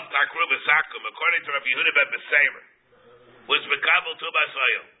tumah of takrubis hakum, according to Rabbi Yehuda ben Besemer. was Mekabel Tumas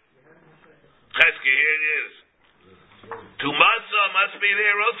Oil. Chesky, here it is. Tumasa must be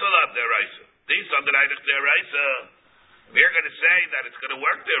there also of deraisa. These are the deraisa. We're going to say that it's going to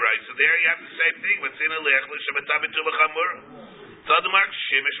work deraisa. There you have the same thing.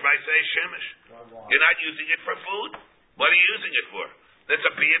 You're not using it for food. What are you using it for? This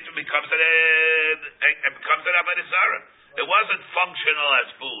appears to becomes an Avodah. It wasn't functional as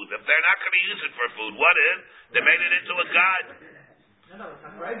food. If they're not going to use it for food, what is? They made it into a god. No, it's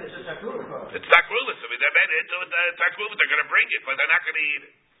not right. It's takruvus. It's takruvus. I mean, they made it into a takruvus. They're going to bring it, but they're not going to eat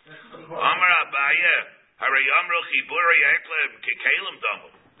it. Amar Abaye, Hare Yamro Chibura Yeklem Kikalim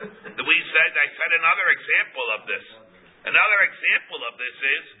Dumble. I said another example of this. Another example of this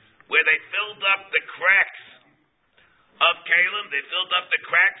is where they filled up the cracks of kalim. They filled up the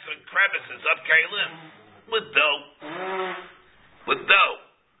cracks and crevices of kalim with dough. With dough.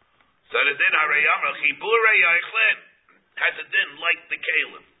 So the din Hare Yamro Chibura Yeklem has a din like the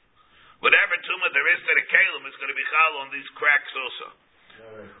kalim. Whatever tumah there is to the kalim is going to be chal on these cracks also.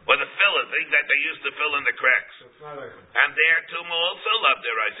 Or the filler, thing that they used to fill in the cracks. And their tumah also love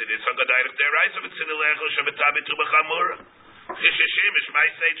their rice. It is haggadayich their rice. But sinilechel shabatabi tumah chamura. Chishishimish,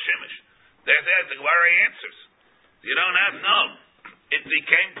 ma'aseit shimish. There's the Gemara answers. You don't have no. It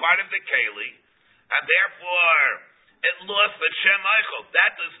became part of the keli, and therefore it lost the shem eichel.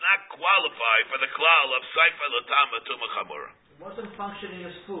 That does not qualify for the klal of seifa l'tama tumah chamura. It wasn't functioning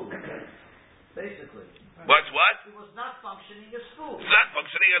as food, basically. What's what? It was not functioning as food. It's not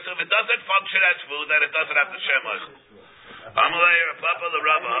functioning as food. If it doesn't function as food, then it doesn't have the shem eichel. Amalei Papa the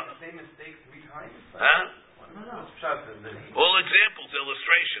Rabba. Same mistake 3 times. Huh? No. All examples,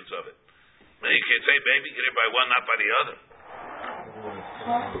 illustrations of it. You can't say baby, get it by one, not by the other.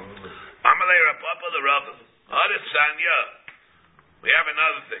 Amalei Papa the Rabba. Hadis Sanya. We have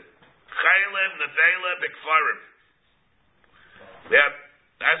another thing. Chaylev Nevela Bikfarim. We have,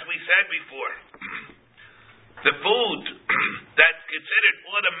 as we said before, the food that's considered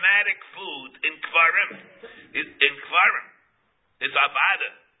automatic food in Kfarim is Avada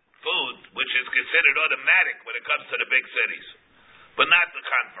food, which is considered automatic when it comes to the big cities, but not the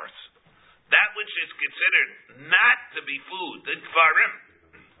converse. That which is considered not to be food in Kfarim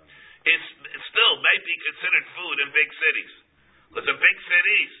is still may be considered food in big cities. Because in big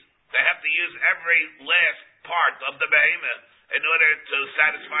cities, they have to use every last part of the behemoth in order to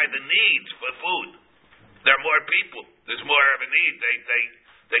satisfy the needs for food. There are more people. There's more of a need.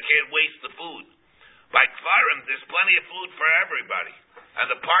 They can't waste the food. By Kfarim, there's plenty of food for everybody. And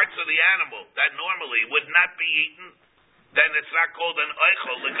the parts of the animal that normally would not be eaten, then it's not called an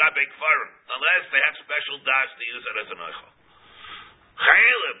eichel l'gabe Kfarim, unless they have special das to use it as an eichel.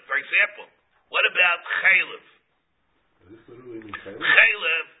 Chaylev, for example. What about chaylev?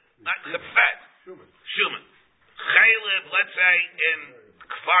 Chaylev, not the fat. Shuman. Chaylev, let's say in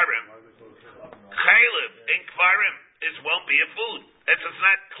Kfarim. Chaylev in Kfarim won't be a food. It's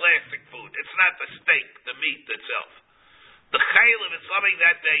not classic food. It's not the steak, the meat itself. The chaylev is something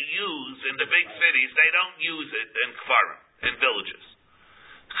that they use in the big cities. They don't use it in Kfarim, in villages.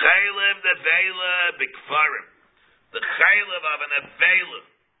 Chaylev nevela b'Kfarim. The chaylev of an avela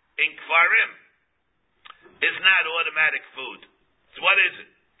in Kfarim is not automatic food. So what is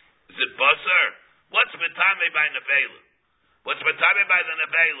it? Is it basar? What's metame by nevela? What's metame by the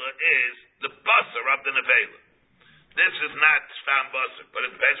nevela is the basar of the nevela. This is not found basar, but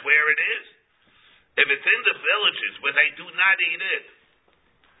it depends where it is. If it's in the villages where they do not eat it,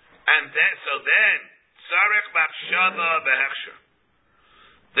 and then tzarech machshava behechsher.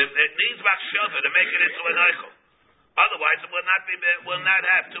 It needs machshava to make it into an eichel. Otherwise, it will not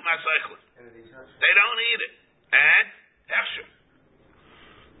have tumas eichel. They don't eat it, and hechsher.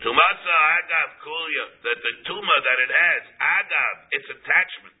 Tumasa agav kulya, that the tumah that it has, agav, its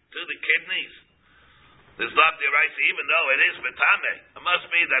attachment to the kidneys. There's lav deraisa, even though it is betame. It must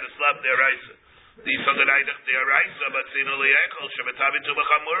be that it's lav deraisa. There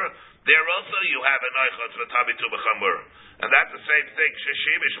also you have an eichel v'tabi tu b'chamura, and that's the same thing.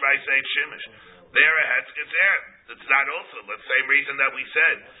 Shishimish v'aiseit shimish. There it has concern. It's not also the same reason that we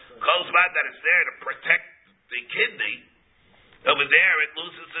said kol zman that it's there to protect the kidney. Over there it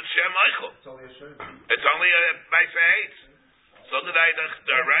loses its shem eichel. It's only a v'aiseit. So the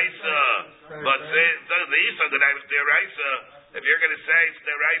deraisa, but the isa the deraisa. If you're going to say it's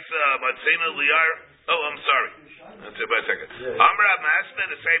deraisa, matzina liar. Oh, I'm sorry. That's it. By a second. Amra Masna,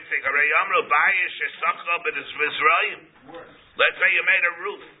 the same thing. Let's say you made a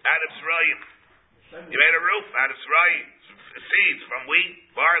roof out of Zrayim. You made a roof out of Zrayim, seeds from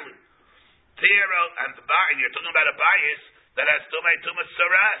wheat, barley. And you're talking about a bias that has tumas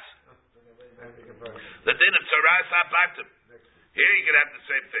saras. The din of Tzaras HaBatim. Here you can have the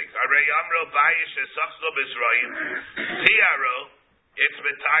same thing. Arei Amro Bayish Esachzo B'Israel. Tiaro, it's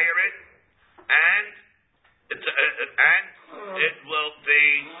B'Tayirit, and it will be.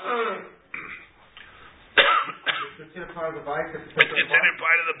 It's considered part of the bias. It's considered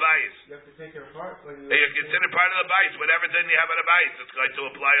part of the bias. You have to take it apart when you. You're considered part of the bias. Whatever din you have on a bias, it's going to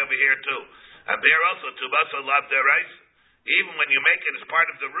apply over here too. And there also, Tubasa Lav Derais, even when you make it as part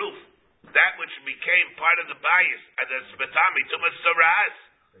of the roof, that which became part of the bias, and the Smetami, Tumas Saras,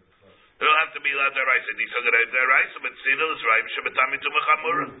 it will have to be Lav Derais. And he's going to Derais, but Sidil is right, Shabbatami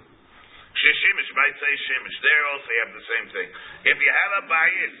Tumachamura. Shishimish might say Shimish. There also you have the same thing. If you have a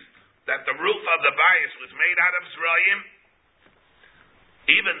bias, that the roof of the bias was made out of Zrayim,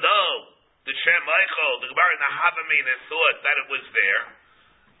 even though the Shem Eichel, the Gemara in the Havamina thought that it was there,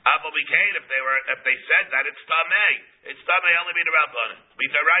 Abel became if they said that it's Tameh. It's Tameh only be the Rabbanim.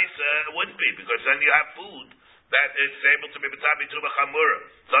 B'Daraisa it wouldn't be, because then you have food that it's able to be B'Tabi Tuba Chamura.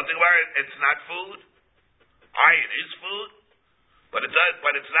 Something where it's not food. Iron is food, but it's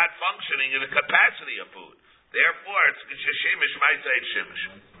not functioning in the capacity of food. Therefore, it's Shishimish might say it's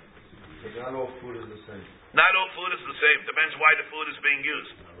Shimish. Not all food is the same. Not all food is the same. Depends why the food is being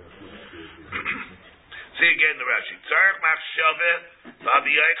used. See again the Rashi. Tzarech machshave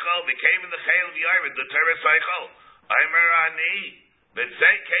v'avi yoichel v'came in the chayil v'yayred the teres yoichel. Aimer ani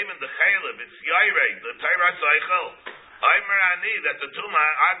v'tzei came in the chayil v'yayred the teres yoichel. Aimer ani that the tuma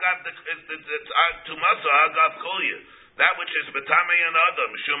agav the tumasa agav kulya, that which is betame and adam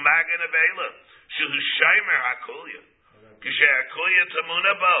shumagin avela shuhu shaymer hakulya kishe hakulya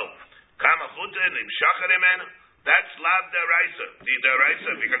tamuna bo kama chutin im shachar imenu. That's lav deraisa. The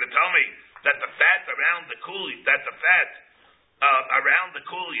deraisa. If you're going to tell me that the fat around the kulia, around the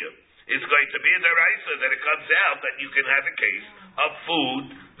kulia is going to be a deraisa, that it comes out that you can have a case of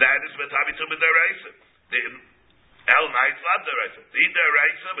food that is metabi to deraisa. The el nice lav deraisa. The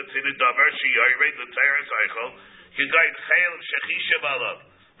deraisa, but see the davar shiyoyred the teres eichel. You guys chayil shechisha balav.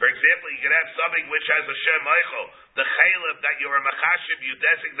 For example, you can have something which has a shem eichel. The chayil that you're a machashim, you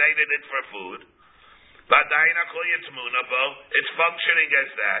designated it for food. It's functioning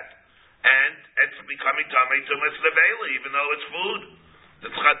as that, and it's becoming tamei tumas levela, even though it's food.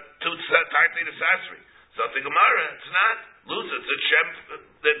 It's got too tightly the sasri. So the Gemara, it's not loose. It's a shem.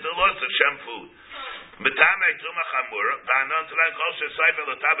 The law is a shem food. Betamei tuma chamura. V'anon tlan kol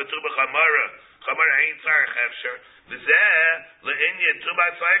she'seifel l'tabe tuma chamura. Chamura ain't tzarech hefsher. V'zeh le'inyan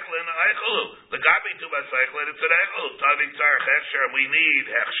tuba cyclin eichelu. L'gabi tuba cyclin it's an eichelu. Tavik tzarech hefsher. We need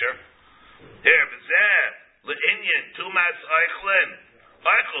hefsher. Here, v'zeh le'inyan tumas eichlin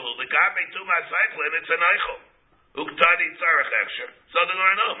eichelu. L'gabi tumas eichlin it's an eichel. Uktadi tzarech hefsher. So the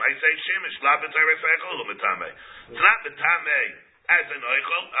Gemara no. I say shimish la b'tzarech eichelu b'tamei. It's not b'tamei as an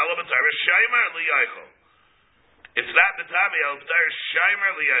eichel. Ala b'tzarech shaymer li'eichel. It's not b'tamei al b'tzarech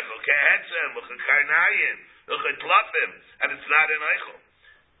shaymer li'eichel. Kehetzem u'chekarnayin u'chetlafim, and it's not an eichel.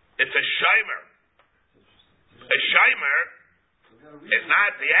 It's a shaymer. A shaymer is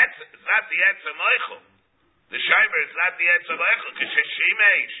not the etzem eichel. The shaymer is not the etzem eichel because it's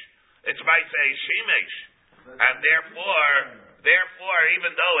shimesh. It's by say shimesh. And therefore,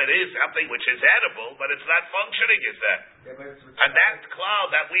 even though it is something which is edible, but it's not functioning as that. And that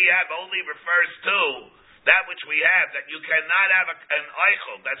klal that we have only refers to that which we have, that you cannot have an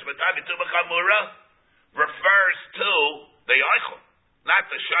eichel, that's b'tabi tuba chamura, refers to the eichel, not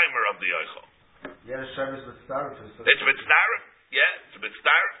the shimer of the eichel. Yeah, the shimer is mitzdarif. It's mitzdarif. Yeah, it's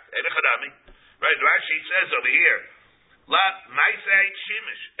mitzdarif. Edechadami. Right, Rashi says over here, la ma'aseh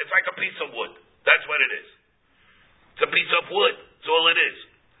shimish. It's like a piece of wood. That's what it is. It's a piece of wood. That's all it is.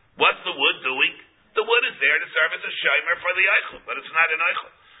 What's the wood doing? The wood is there to serve as a shimer for the eichel, but it's not an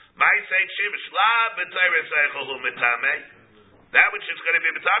eichel. Ma'aseh shimish la b'tayres eichel hu mitamei. That which is going to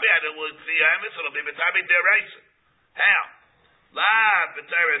be mitamei, and it will be emes, it'll be mitamei deraisa. How? La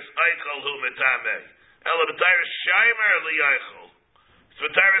b'tayres eichel hu mitamei. Ela b'tayres shimer li eichel. It's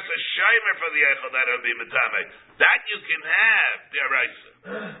b'tayres a shimer for the eichel that will be mitamei. That you can have deraisa.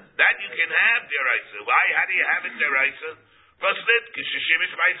 That you can have deraisa. Why? How do you have it deraisa? First, because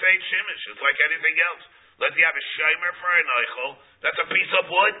shimish might say shimish. It's like anything else. Let you have a shimer for an eichel. That's a piece of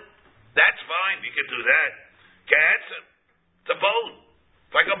wood. That's fine. You can do that. Kehetzim. It's a bone.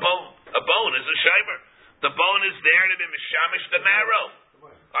 It's like a bone. A bone is a shimer. The bone is there to be mishamish the marrow.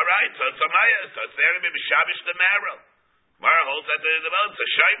 All right. So it's a maya. So it's there to be mishamish the marrow. Mara holds that the bone. It's a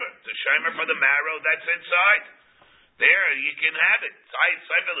shimer. It's a shimer for the marrow that's inside. There, you can have it. Fine.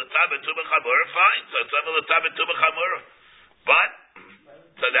 So But,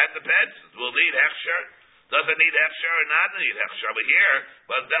 so that depends. We'll need hechsher. Does it need hechsher or not need hechsher? Over here,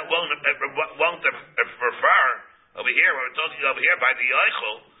 but that won't refer. Over here, when we're talking over here by the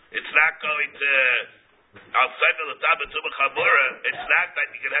Eichel, it's not going to outside of the Tabet Tuba Chamura. It's not that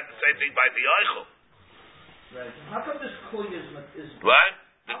you can have the same thing by the Eichel. Right. How come this kulya is what?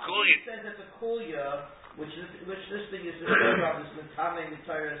 The kulya says that the kulya, which this thing is about, is Mitame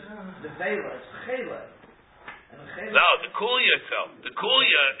Mitayres the Vela, it's Chela. No, the kulya itself. The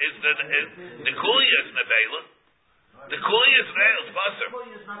kulya is the kulya is nevela. The kulya is nevela. It's basar. The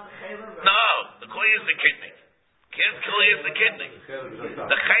kulya is not the chaylev. No, the kulya is the kidney. Kulya is the kidney.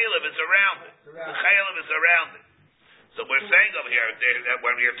 The chaylev is around it. The chaylev is around it. So we're saying over here that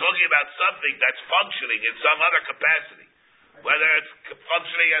when we are talking about something that's functioning in some other capacity, whether it's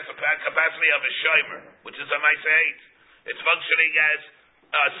functioning as a capacity of a shomer, which is a ma'aseh, it's functioning as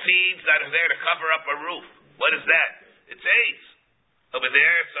seeds that are there to cover up a roof. What is that? It's AIDS over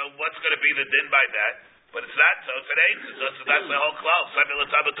there. So what's going to be the din by that? But it's not. So it's an AIDS. So that's the whole klal. Sabi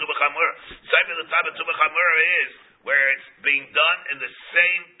l'tabet tuba chamura. Sabi l'tabet tuba chamura is where it's being done in the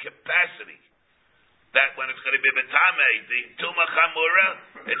same capacity that when it's going to be betame, the tuma chamura,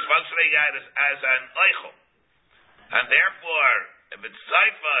 it's functioning as an eichel, and therefore, if it's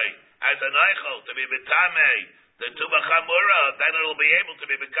sci-fi as an eichel to be betame, the tuba chamura, then it'll be able to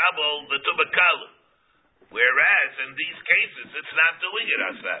be bekabel the tuba kalu. Whereas in these cases, it's not doing it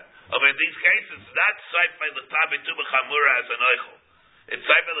as that. In these cases, not sci-fi l'tabi tuba chamura as an eichel. It's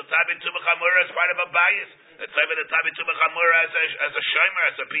sci-fi l'tabi tuba chamura as part of a bias. It's sci-fi l'tabi tuba chamura as a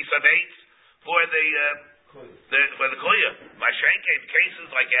shomer, as a piece of eight for the kuya. Mashenke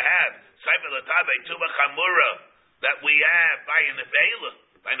cases like you have sci-fi l'tabi tuba chamura that we have by an nevela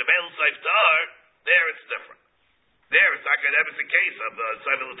sci-tar. There it's different. There it's not going to have the case of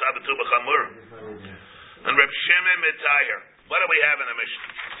sci-fi l'tabi tuba chamura. And Reb Shimon Mitayer. What do we have in the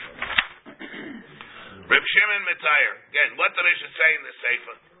Mishnah? Reb Shimon Mitayer. Again, what did Mishnah say in the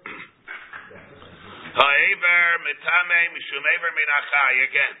Sefer? Ha'ever mitame mishum ever minachai.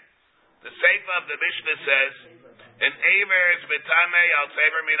 Again, the Sefer of the Mishnah says, an ever is mitame al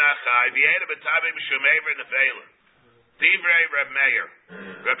sever minachai. V'yeda mitame mishum ever nevela. Divrei Reb Meir.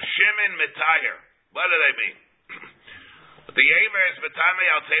 Reb Shimon Mitayer. What do they mean? The Aver is Betame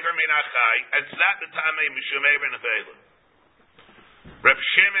al Tever Minachai, and it's not Betame Mishum Aver Nevela. Reb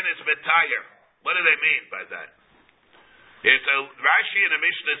Shimon is Betayer. What do they mean by that? So Rashi in the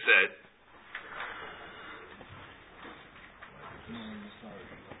Mishnah said,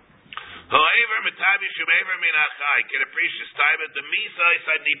 However, Metabi Mishum Aver Minachai, can appreciate time at the Misa is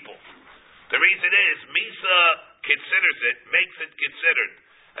a nipple. The reason is, Misa considers it, makes it considered,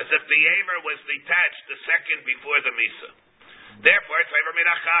 as if the Aver was detached the second before the Misa. Therefore, it's Hever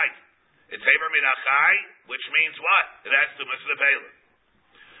Minachai. It's Hever Minachai, which means what? It has to Misa Nevela.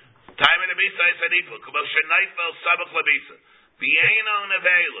 Time in the Misa is an equal. Kubo Shenaifel Sabach Labisa. V'yeino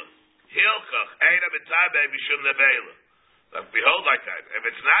Nevela. Hilchach. Eina B'tabe B'shum Nevela. Behold like that. If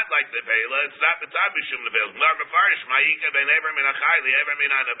it's not like Nevela, it's not B'tabe B'shum Nevela. Nar Mefarish. Ma'ika Ben Hever Minachai. Li Hever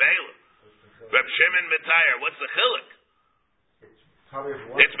Minah Nevela. Reb Shimon Mitayer. What's the chiluk?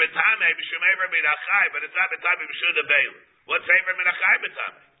 It's B'tame B'shum Hever Minachai, but it's not B'tame B'shum Nevela. What's Hever Minachai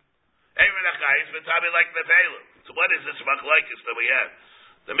B'tame? Hever Minachai is B'tame like Nevela. So what is this machlokes that we have?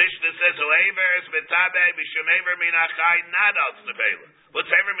 The Mishnah says, Hever is B'tame B'shum Hever Minachai, not al Nevela. What's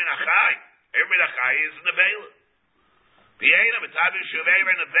Hever Minachai? Hever Minachai is Nevela. V'yeina B'tame B'shum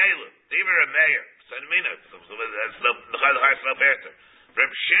Hever Nevela. Divrei Reb Meir. That's no better. Reb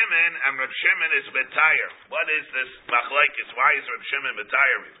Shimon and Reb Shimon is B'tayer. What is this machlokes? Why is Reb Shimon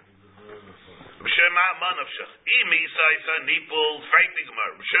B'tayer? Reb Shimon Manavshach. Misa is a nipul. Frankly,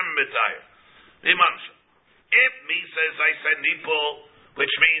 Gemara. Reb Shimon B'tayer. If Misa is a nipul,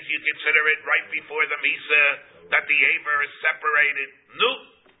 which means you consider it right before the Misa that the Aver is separated. No.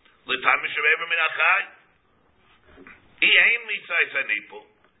 L'tam Mishum Aver Minachai. Misa is a nipul.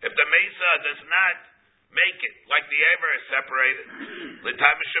 If the Misa does not make it like the Aver is separated,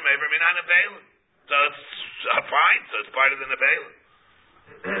 l'tam Mishum Aver Minah Nevela. So it's fine. So it's part of the Nevela.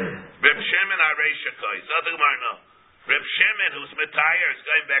 Reb Shimon Areisha Koi. So the Gemara no. Reb Shimon, who's Mitayer, is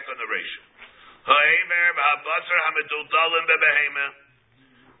going back on the Reisha. Ha'ever b'habasar ha'medudalim b'behema.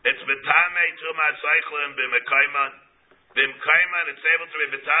 It's Betame Tuma Seichlin b'mekayman. B'mekayman, it's able to be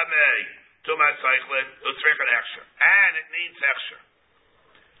Betame Tuma Seichlin. Utzrich an Hechsher. And it needs Hechsher.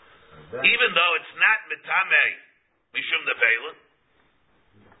 Even though it's not Betame Mishum Nevela.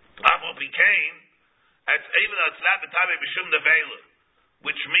 Abu became, even though it's not Betame Mishum Nevela,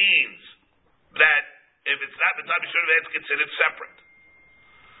 which means that if it's not Betame Mishum Nevela, it's considered separate.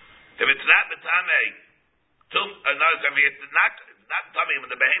 If it's not Betame, if it's not Betame, when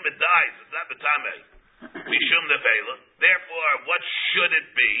the behemoth dies, it's not Betame. Mishum nevela. Therefore, what should it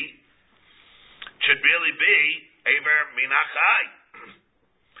be? It should really be Aver Minachai.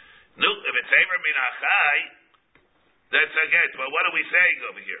 No, if it's Aver Minachai, that's again. But what are we saying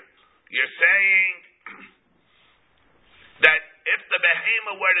over here? You're saying that if the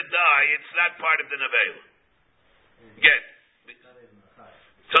behemoth were to die, it's not part of the nevela. Again.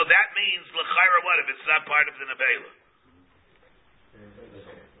 So that means l'chayra what if it's not part of the nevela?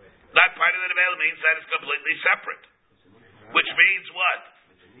 Not part of the nevela means that it's completely separate. Which means what?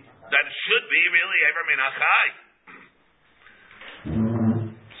 That it should be really ever minachai.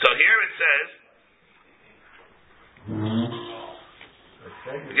 So here it says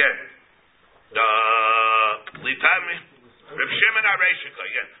again. Litami Reb Shimon Areshika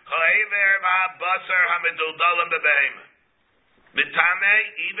again. Ha'ever va'basar hameduldalam bebehemoth. Mitame,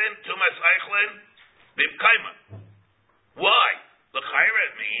 even tumas eichlin, bimkaima. Why? L'chayra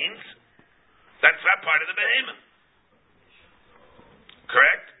means that's not part of the behemoth.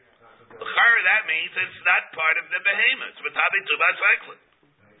 Correct? L'chayra that means it's not part of the behemoth. It's mitame tumas eichlin.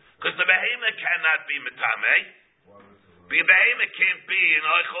 Because the behemoth cannot be mitame. The behemoth can't be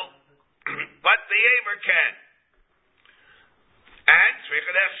an eichel, but the aver can. And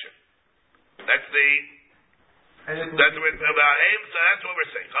tzrichet efsher. That's the so that's what we're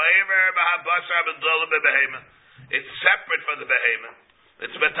saying. It's separate from the behemoth.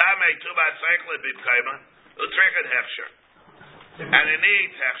 It's matame tuba cyclid b'kayma u'tzrichet hefsher, and it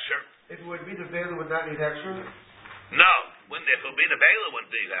needs hefsher. If it would be the Bela, would not need hefsher? No, if it would be the Bela,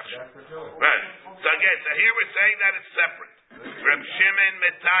 wouldn't need hefsher. Right. So again, here we're saying that it's separate. Reb Shimon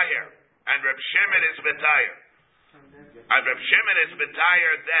mitayir, and Reb Shimon is mitayir, and Reb Shimon is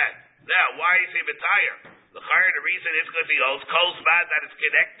mitayir that. Now, why is he mitayir? The reason is because he holds kol zman that it's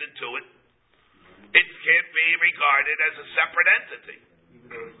connected to it. It can't be regarded as a separate entity.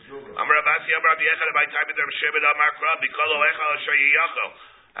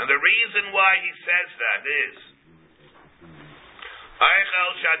 And the reason why he says that is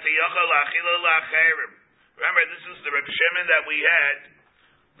remember, this is the Reb Shimon that we had,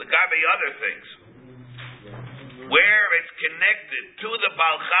 the Gabi other things, where it's connected to the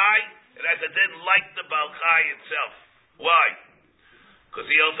Baal Chai. It has a din like the Baal Chai itself. Why? Because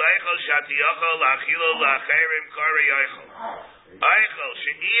he holds eichel shati yochel la'achilo la'acherim kari eichel. Eichel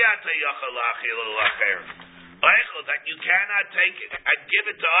she'iyat yochel la'achilo la'acherim. Eichel that you cannot take it and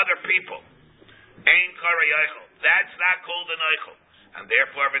give it to other people. Ein kari eichel. That's not called an eichel. And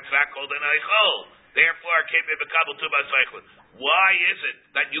therefore, if it's not called an eichel, therefore it can't be mekabel tubas eichel. Why is it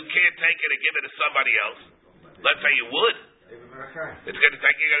that you can't take it and give it to somebody else? Let's say you would. It's going to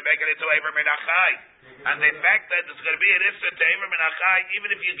take you're going to make it into Ever Menachai. And the fact that it's going to be an Issa to Ever Menachai,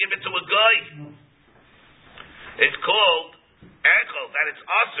 even if you give it to a guy, it's called Echel, that it's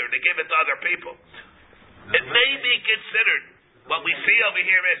usher to give it to other people. It may be considered, what we see over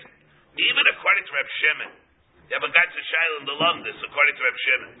here is, even according to Reb Shimon, you have a guy to Shail in the Lumdis, according to Reb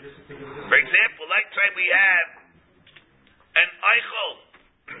Shimon. For example, like say we have an Eichel,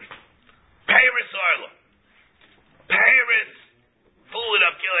 Paris Arla. Paris, fluid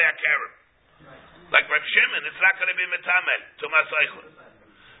of Kilei HaKerem. Like Reb Shimon, it's not going to be Metameh, Tumas Eichel.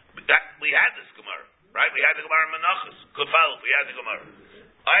 We had this Gemara, right? We had the Gemara Menachos, Kufal, we had the Gemara.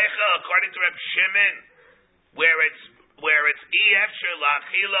 Eichel, according to Reb Shimon, where it's Efsher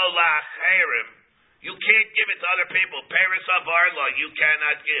La'achilo La'acherim, you can't give it to other people. Paris of Arla, you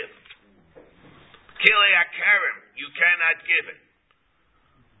cannot give. Kilei HaKerem, you cannot give it.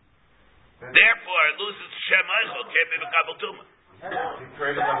 Therefore, it loses Shem Eichel, can't be Mekabel Tumah.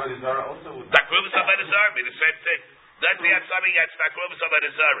 Takruvas Avodah Zarah be the same thing. Let's say you have something that's Takruvas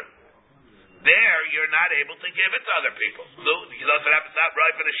Avodah Zarah. There, you're not able to give it to other people. Because it's not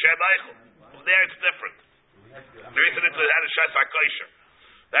right for the Shem Eichel. There, it's different. The reason it's had a Shas HaKosher.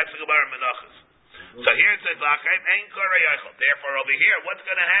 That's the Gemara Menachos. So here it says, Lachem Ein Korei Eichel. Therefore, over here, what's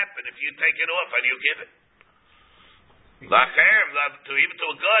going to happen if you take it off and you give it? Lachem, even to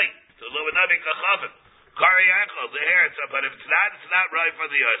a guy. To Luminavi Kachavim. Kari Eichel, the hair, but if it's not right for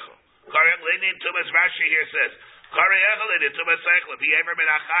the Eichel. Kari Eichel, Lenin Tumas Rashi here says, Kari Eichel, Lenin Tumas Eichel, if he ever been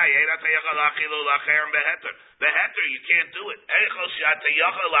Achai, Eirat Eichel, Achilu, Lacher, Beheter. Beheter, you can't do it. Eichel, Shat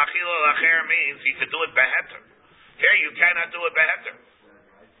Eichel, Achilu, Lacher means you can do it Beheter. Here, you cannot do it Beheter.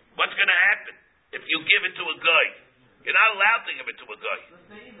 What's going to happen if you give it to a guy? You're not allowed to give it to a guy.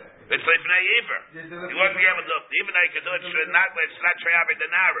 It's Lifnei Iver. You won't be able to, even though you can do it, it's not Treyavi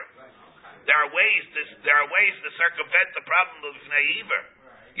Denara. There are ways to circumvent the problem of Lifnei Iver.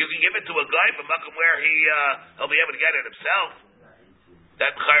 You can give it to a guy from Malcolm where he'll be able to get it himself.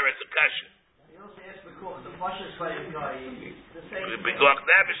 That Chayr is a kasha. He also asked the the Pasha's fighting guy, the same thing.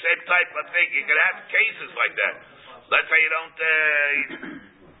 Same type of thing. You can have cases like that. Let's say you don't.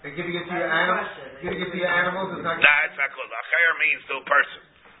 They're giving it to your animals. Giving it to your animals is not. Nah, it's not called. Acher means to a person.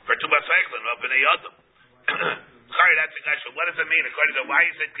 For two basaychlin up in a yodam. That's a question. What does it mean? According to why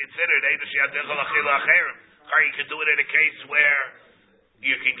is it considered you can do it in a case where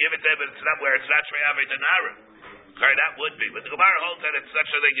you can give it to them, but it's not where it's not Shreyav Denara. That would be. But the Gemara holds that it's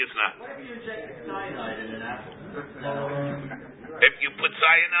such a thing is not. What if you inject cyanide in an apple? If you put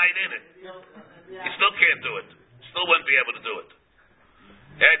cyanide in it, you still can't do it. Still wouldn't be able to do it.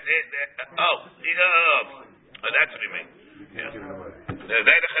 That's what you mean. Yeah.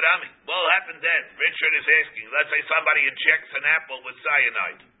 What will happen then? Richard is asking, let's say somebody injects an apple with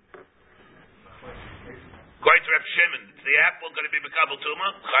cyanide. According to Reb Shimon, is the apple going to be B'kabel Tuma?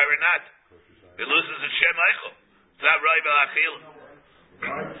 Chayr or not? It loses its Shem Eichel. It's not Roi B'Achil.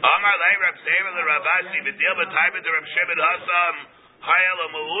 Amar Lei Reb Zera L'Ravasi V'dil B'Taiba to Reb Shimon Hassam Hayel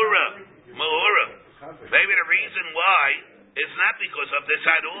Ma'ura. Maybe the reason why is not because of this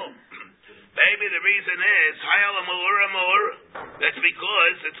at all. Maybe the reason is Hayel Ma'ura. That's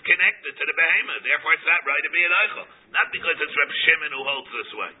because it's connected to the behemoth. Therefore, it's not right to be an Eichel. Not because it's Reb Shimon who holds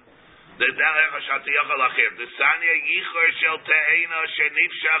this way. The Sanya Yichor Shel Te'ena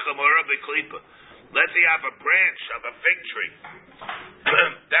Shenifshach Amora B'Klipa. Let's say you have a branch of a fig tree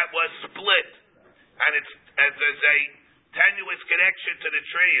that was split, and there's a tenuous connection to the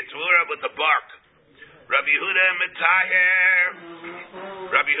tree. It's mura with the bark. Rabbi Yehuda is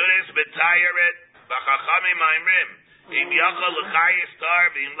mitayer it. B'chachamim ma'imrim. Im yachal l'chayis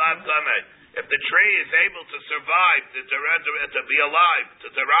tar v'im lav tameh. If the tree is able to survive, to be alive,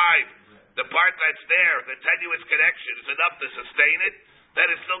 to derive the part that's there, the tenuous connection is enough to sustain it,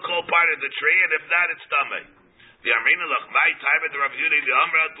 then it's still called part of the tree, and if not, it's tameh. The Amrina Lach, my time at the Rav Yehuda, the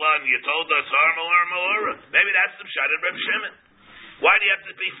Amrat Lan, you told us, maybe that's the Pshat in Reb Shimon. Why do you have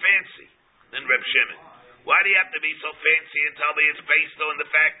to be fancy in Reb Shimon? Why do you have to be so fancy and tell me it's based on the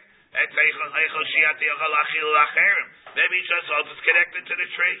fact maybe it's just all it's connected to the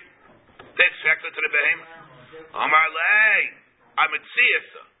tree? It's connected to the behemoth. Amar Lei,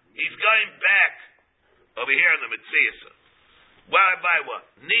 Amitziasa. He's going back over here in the Mitziyasa. Why by what?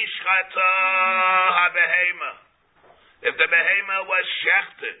 Nishchata ha-behema. If the behema was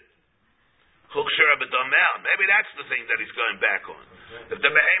shechted, hukshara b'domel. Maybe that's the thing that he's going back on. If the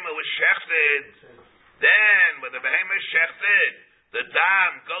behema was shechted, then when the behema is shechted, the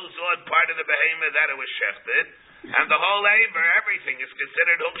dam goes on part of the behema that it was shechted, and the whole aver, everything is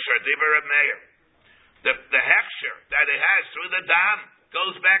considered hukshar, diver of meir. The hechsher that it has through the dam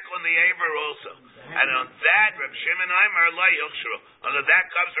goes back on the aver also. And on that, Reb Shimon Aimer Lai Hukshar. On that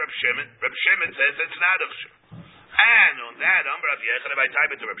comes Reb Shimon. Reb Shimon says it's not Hukshar. And on that, Amr Rav Yechon, if I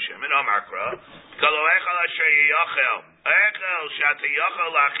type it to Reb Shimon, Amar Kra, Kalo Echel Asher Yachel, Echel Shati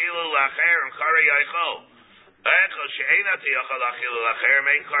Yachel Achilu Lacher, and Chari Yachel. Echel She'ena Yachel Achilu Lacher,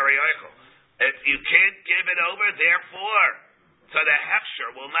 Mein Chari Yachel. If you can't give it over, therefore, so the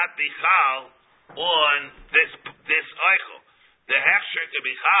Hechsher will not be Chal on this Eichel. The hechsher could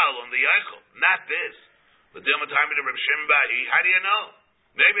be chal on the eichel, not this. But the time of Reb Shimon Bahi, how do you know?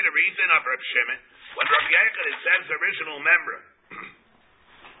 Maybe the reason of Reb Shimon, when Rabbi Yechon said his original member,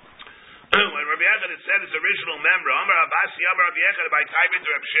 Amar Abasi, Amar Rabbi Yechon, by time into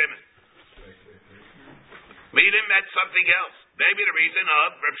Reb Shimon. Meet him at something else. Maybe the reason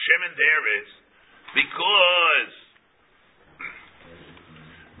of Reb Shimon there is because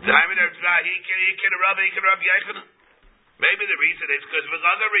time of he can Rabbi Yechon. Maybe the reason is because of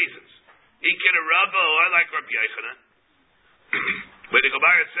other reasons. Ikin a Rabba or like Rabbi Yechanan. But the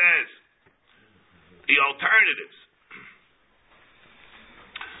Gemara says the alternatives.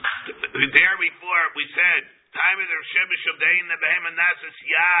 There before we said time of the Shemesh of Dein the Behem Nasis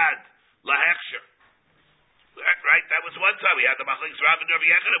Yad Lahechsher. Right? That was one time we had the Machlekes Rav and Rabbi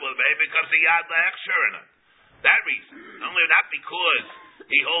Yechanan. Well, maybe becomes a Yad Lahechsher or not. That reason, only not because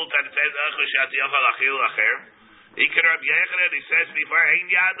he holds that it says Achoshat Yachal Achil Acher. He could Rabbi Yechanan, he says before,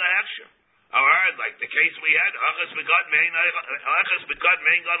 Ein Yad Lahechsher. Or like the case we had, Achas Begad Mein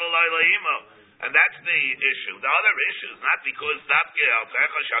Gadol Laimo. And that's the issue. The other issue is not because the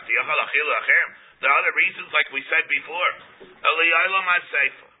other reasons, like we said before, Eliyalam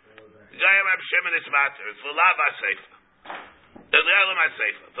HaSeifa. Gayam Reb Shimon is matter. It's V'lav HaSeifa. Eliyalam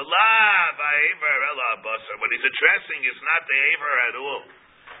HaSeifa. V'lav HaEver Ela HaBasar. What he's addressing is not the Ever at all.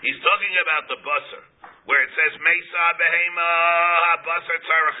 He's talking about the Basar, where it says Mesa Behema HaBasar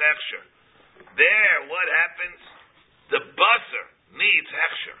Tzarech Hechsher. There, what happens? The Basar needs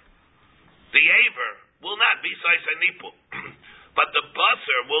Hechsher. The Aver will not be Sais and Nipul, but the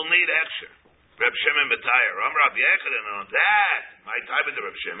Basar will need Hechsher. Reb Shimon Matayer. Rab Yechanan on that. My type of the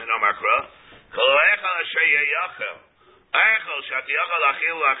Reb Shimon. Omar Kra. Kol echal asher yeyachel. Echel shati yachal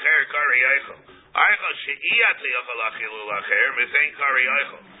achil lacher kari yechel. Echel she'iyat yachal achil lacher misein kari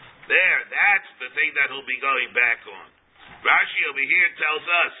yechel. There, that's the thing that he'll be going back on. Rashi over here tells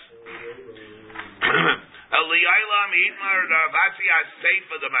us, Eliyailam Hitmar Ravasi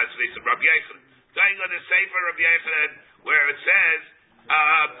Sefer the Masvisa Rabbi Yechanan. Going on the Sefer Rabbi Yechanan where it says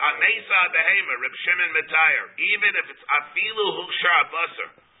Mesa Behemer Reb Shimon Matayer. Even if it's Afilu Huksha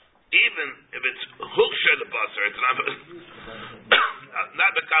Basar, even if it's Huksha the Basar, it's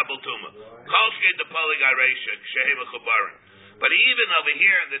not the Kabul Tuma. Kolshke the Poligaresha Shehema Chubarim. But even over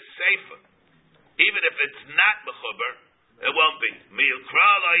here in the Sefer, even if it's not Mechubar, it won't be.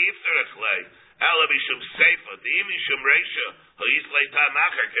 Miyukra la yifter Ela mishum Sefer, the mishum Reisha, Hayislei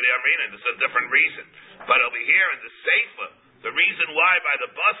Tamacher K'Amrina. There's a different reason. But over here in the Sefer, the reason why by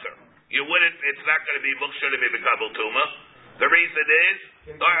the Basar it's not going to be Muksha to be Bekabel Tuma. The reason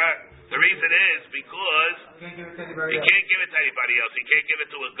is because he can't give it to anybody else. He can't give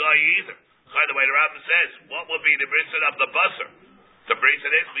it to a guy either. By the way, the Rambam says, what would be the reason of the Basar? The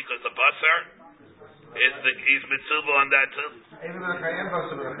reason is because the Basar he's Mitzuba on that too.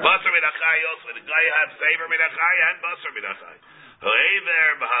 Basar Minachai also. The guy has Sefer Minachai and Basar Minachai.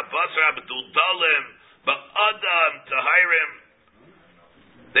 However, Basar Abdul Dalim, Ba'adam Tahirim.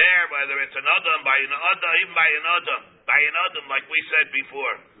 There, whether it's an Adam, by an Adam, even by an Adam, like we said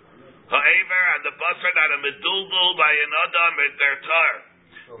before. However, and the Basar that a Meduldul by an Adam, they're tar.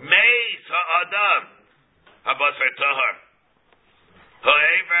 Meis ha'adam ha'basar tahar.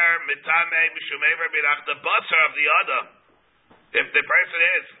 However, mitame mishumever mirach the basar of the adam. If the person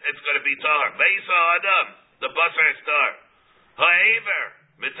is, it's going to be tahar. Meis ha'adam, the basar is tahar. However,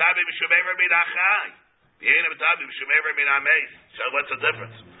 mitame mishumever mirachai. Yeina mitame mishumever minameis. So what's the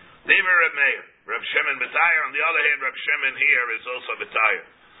difference? Never Reb Meir. Reb Shimon Matayer. On the other hand, Reb Shimon here is also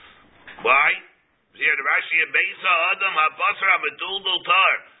Matayer. Why? Here the Rashi Beisa Adam HaBasar HaMeduldul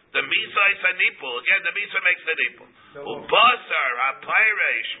Tar. The Misa is a nipul. Again, the Misa makes the nipul. Ubasar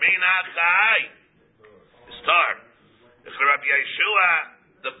HaPairei Shmina Chai. Star. If the Rabbi Yeshua,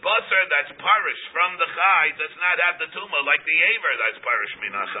 the Basar that's parish from the Chai does not have the tumah like the Aver that's parish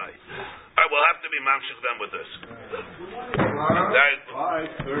Shmina Chai. Alright, we'll have to be mamshich them with this.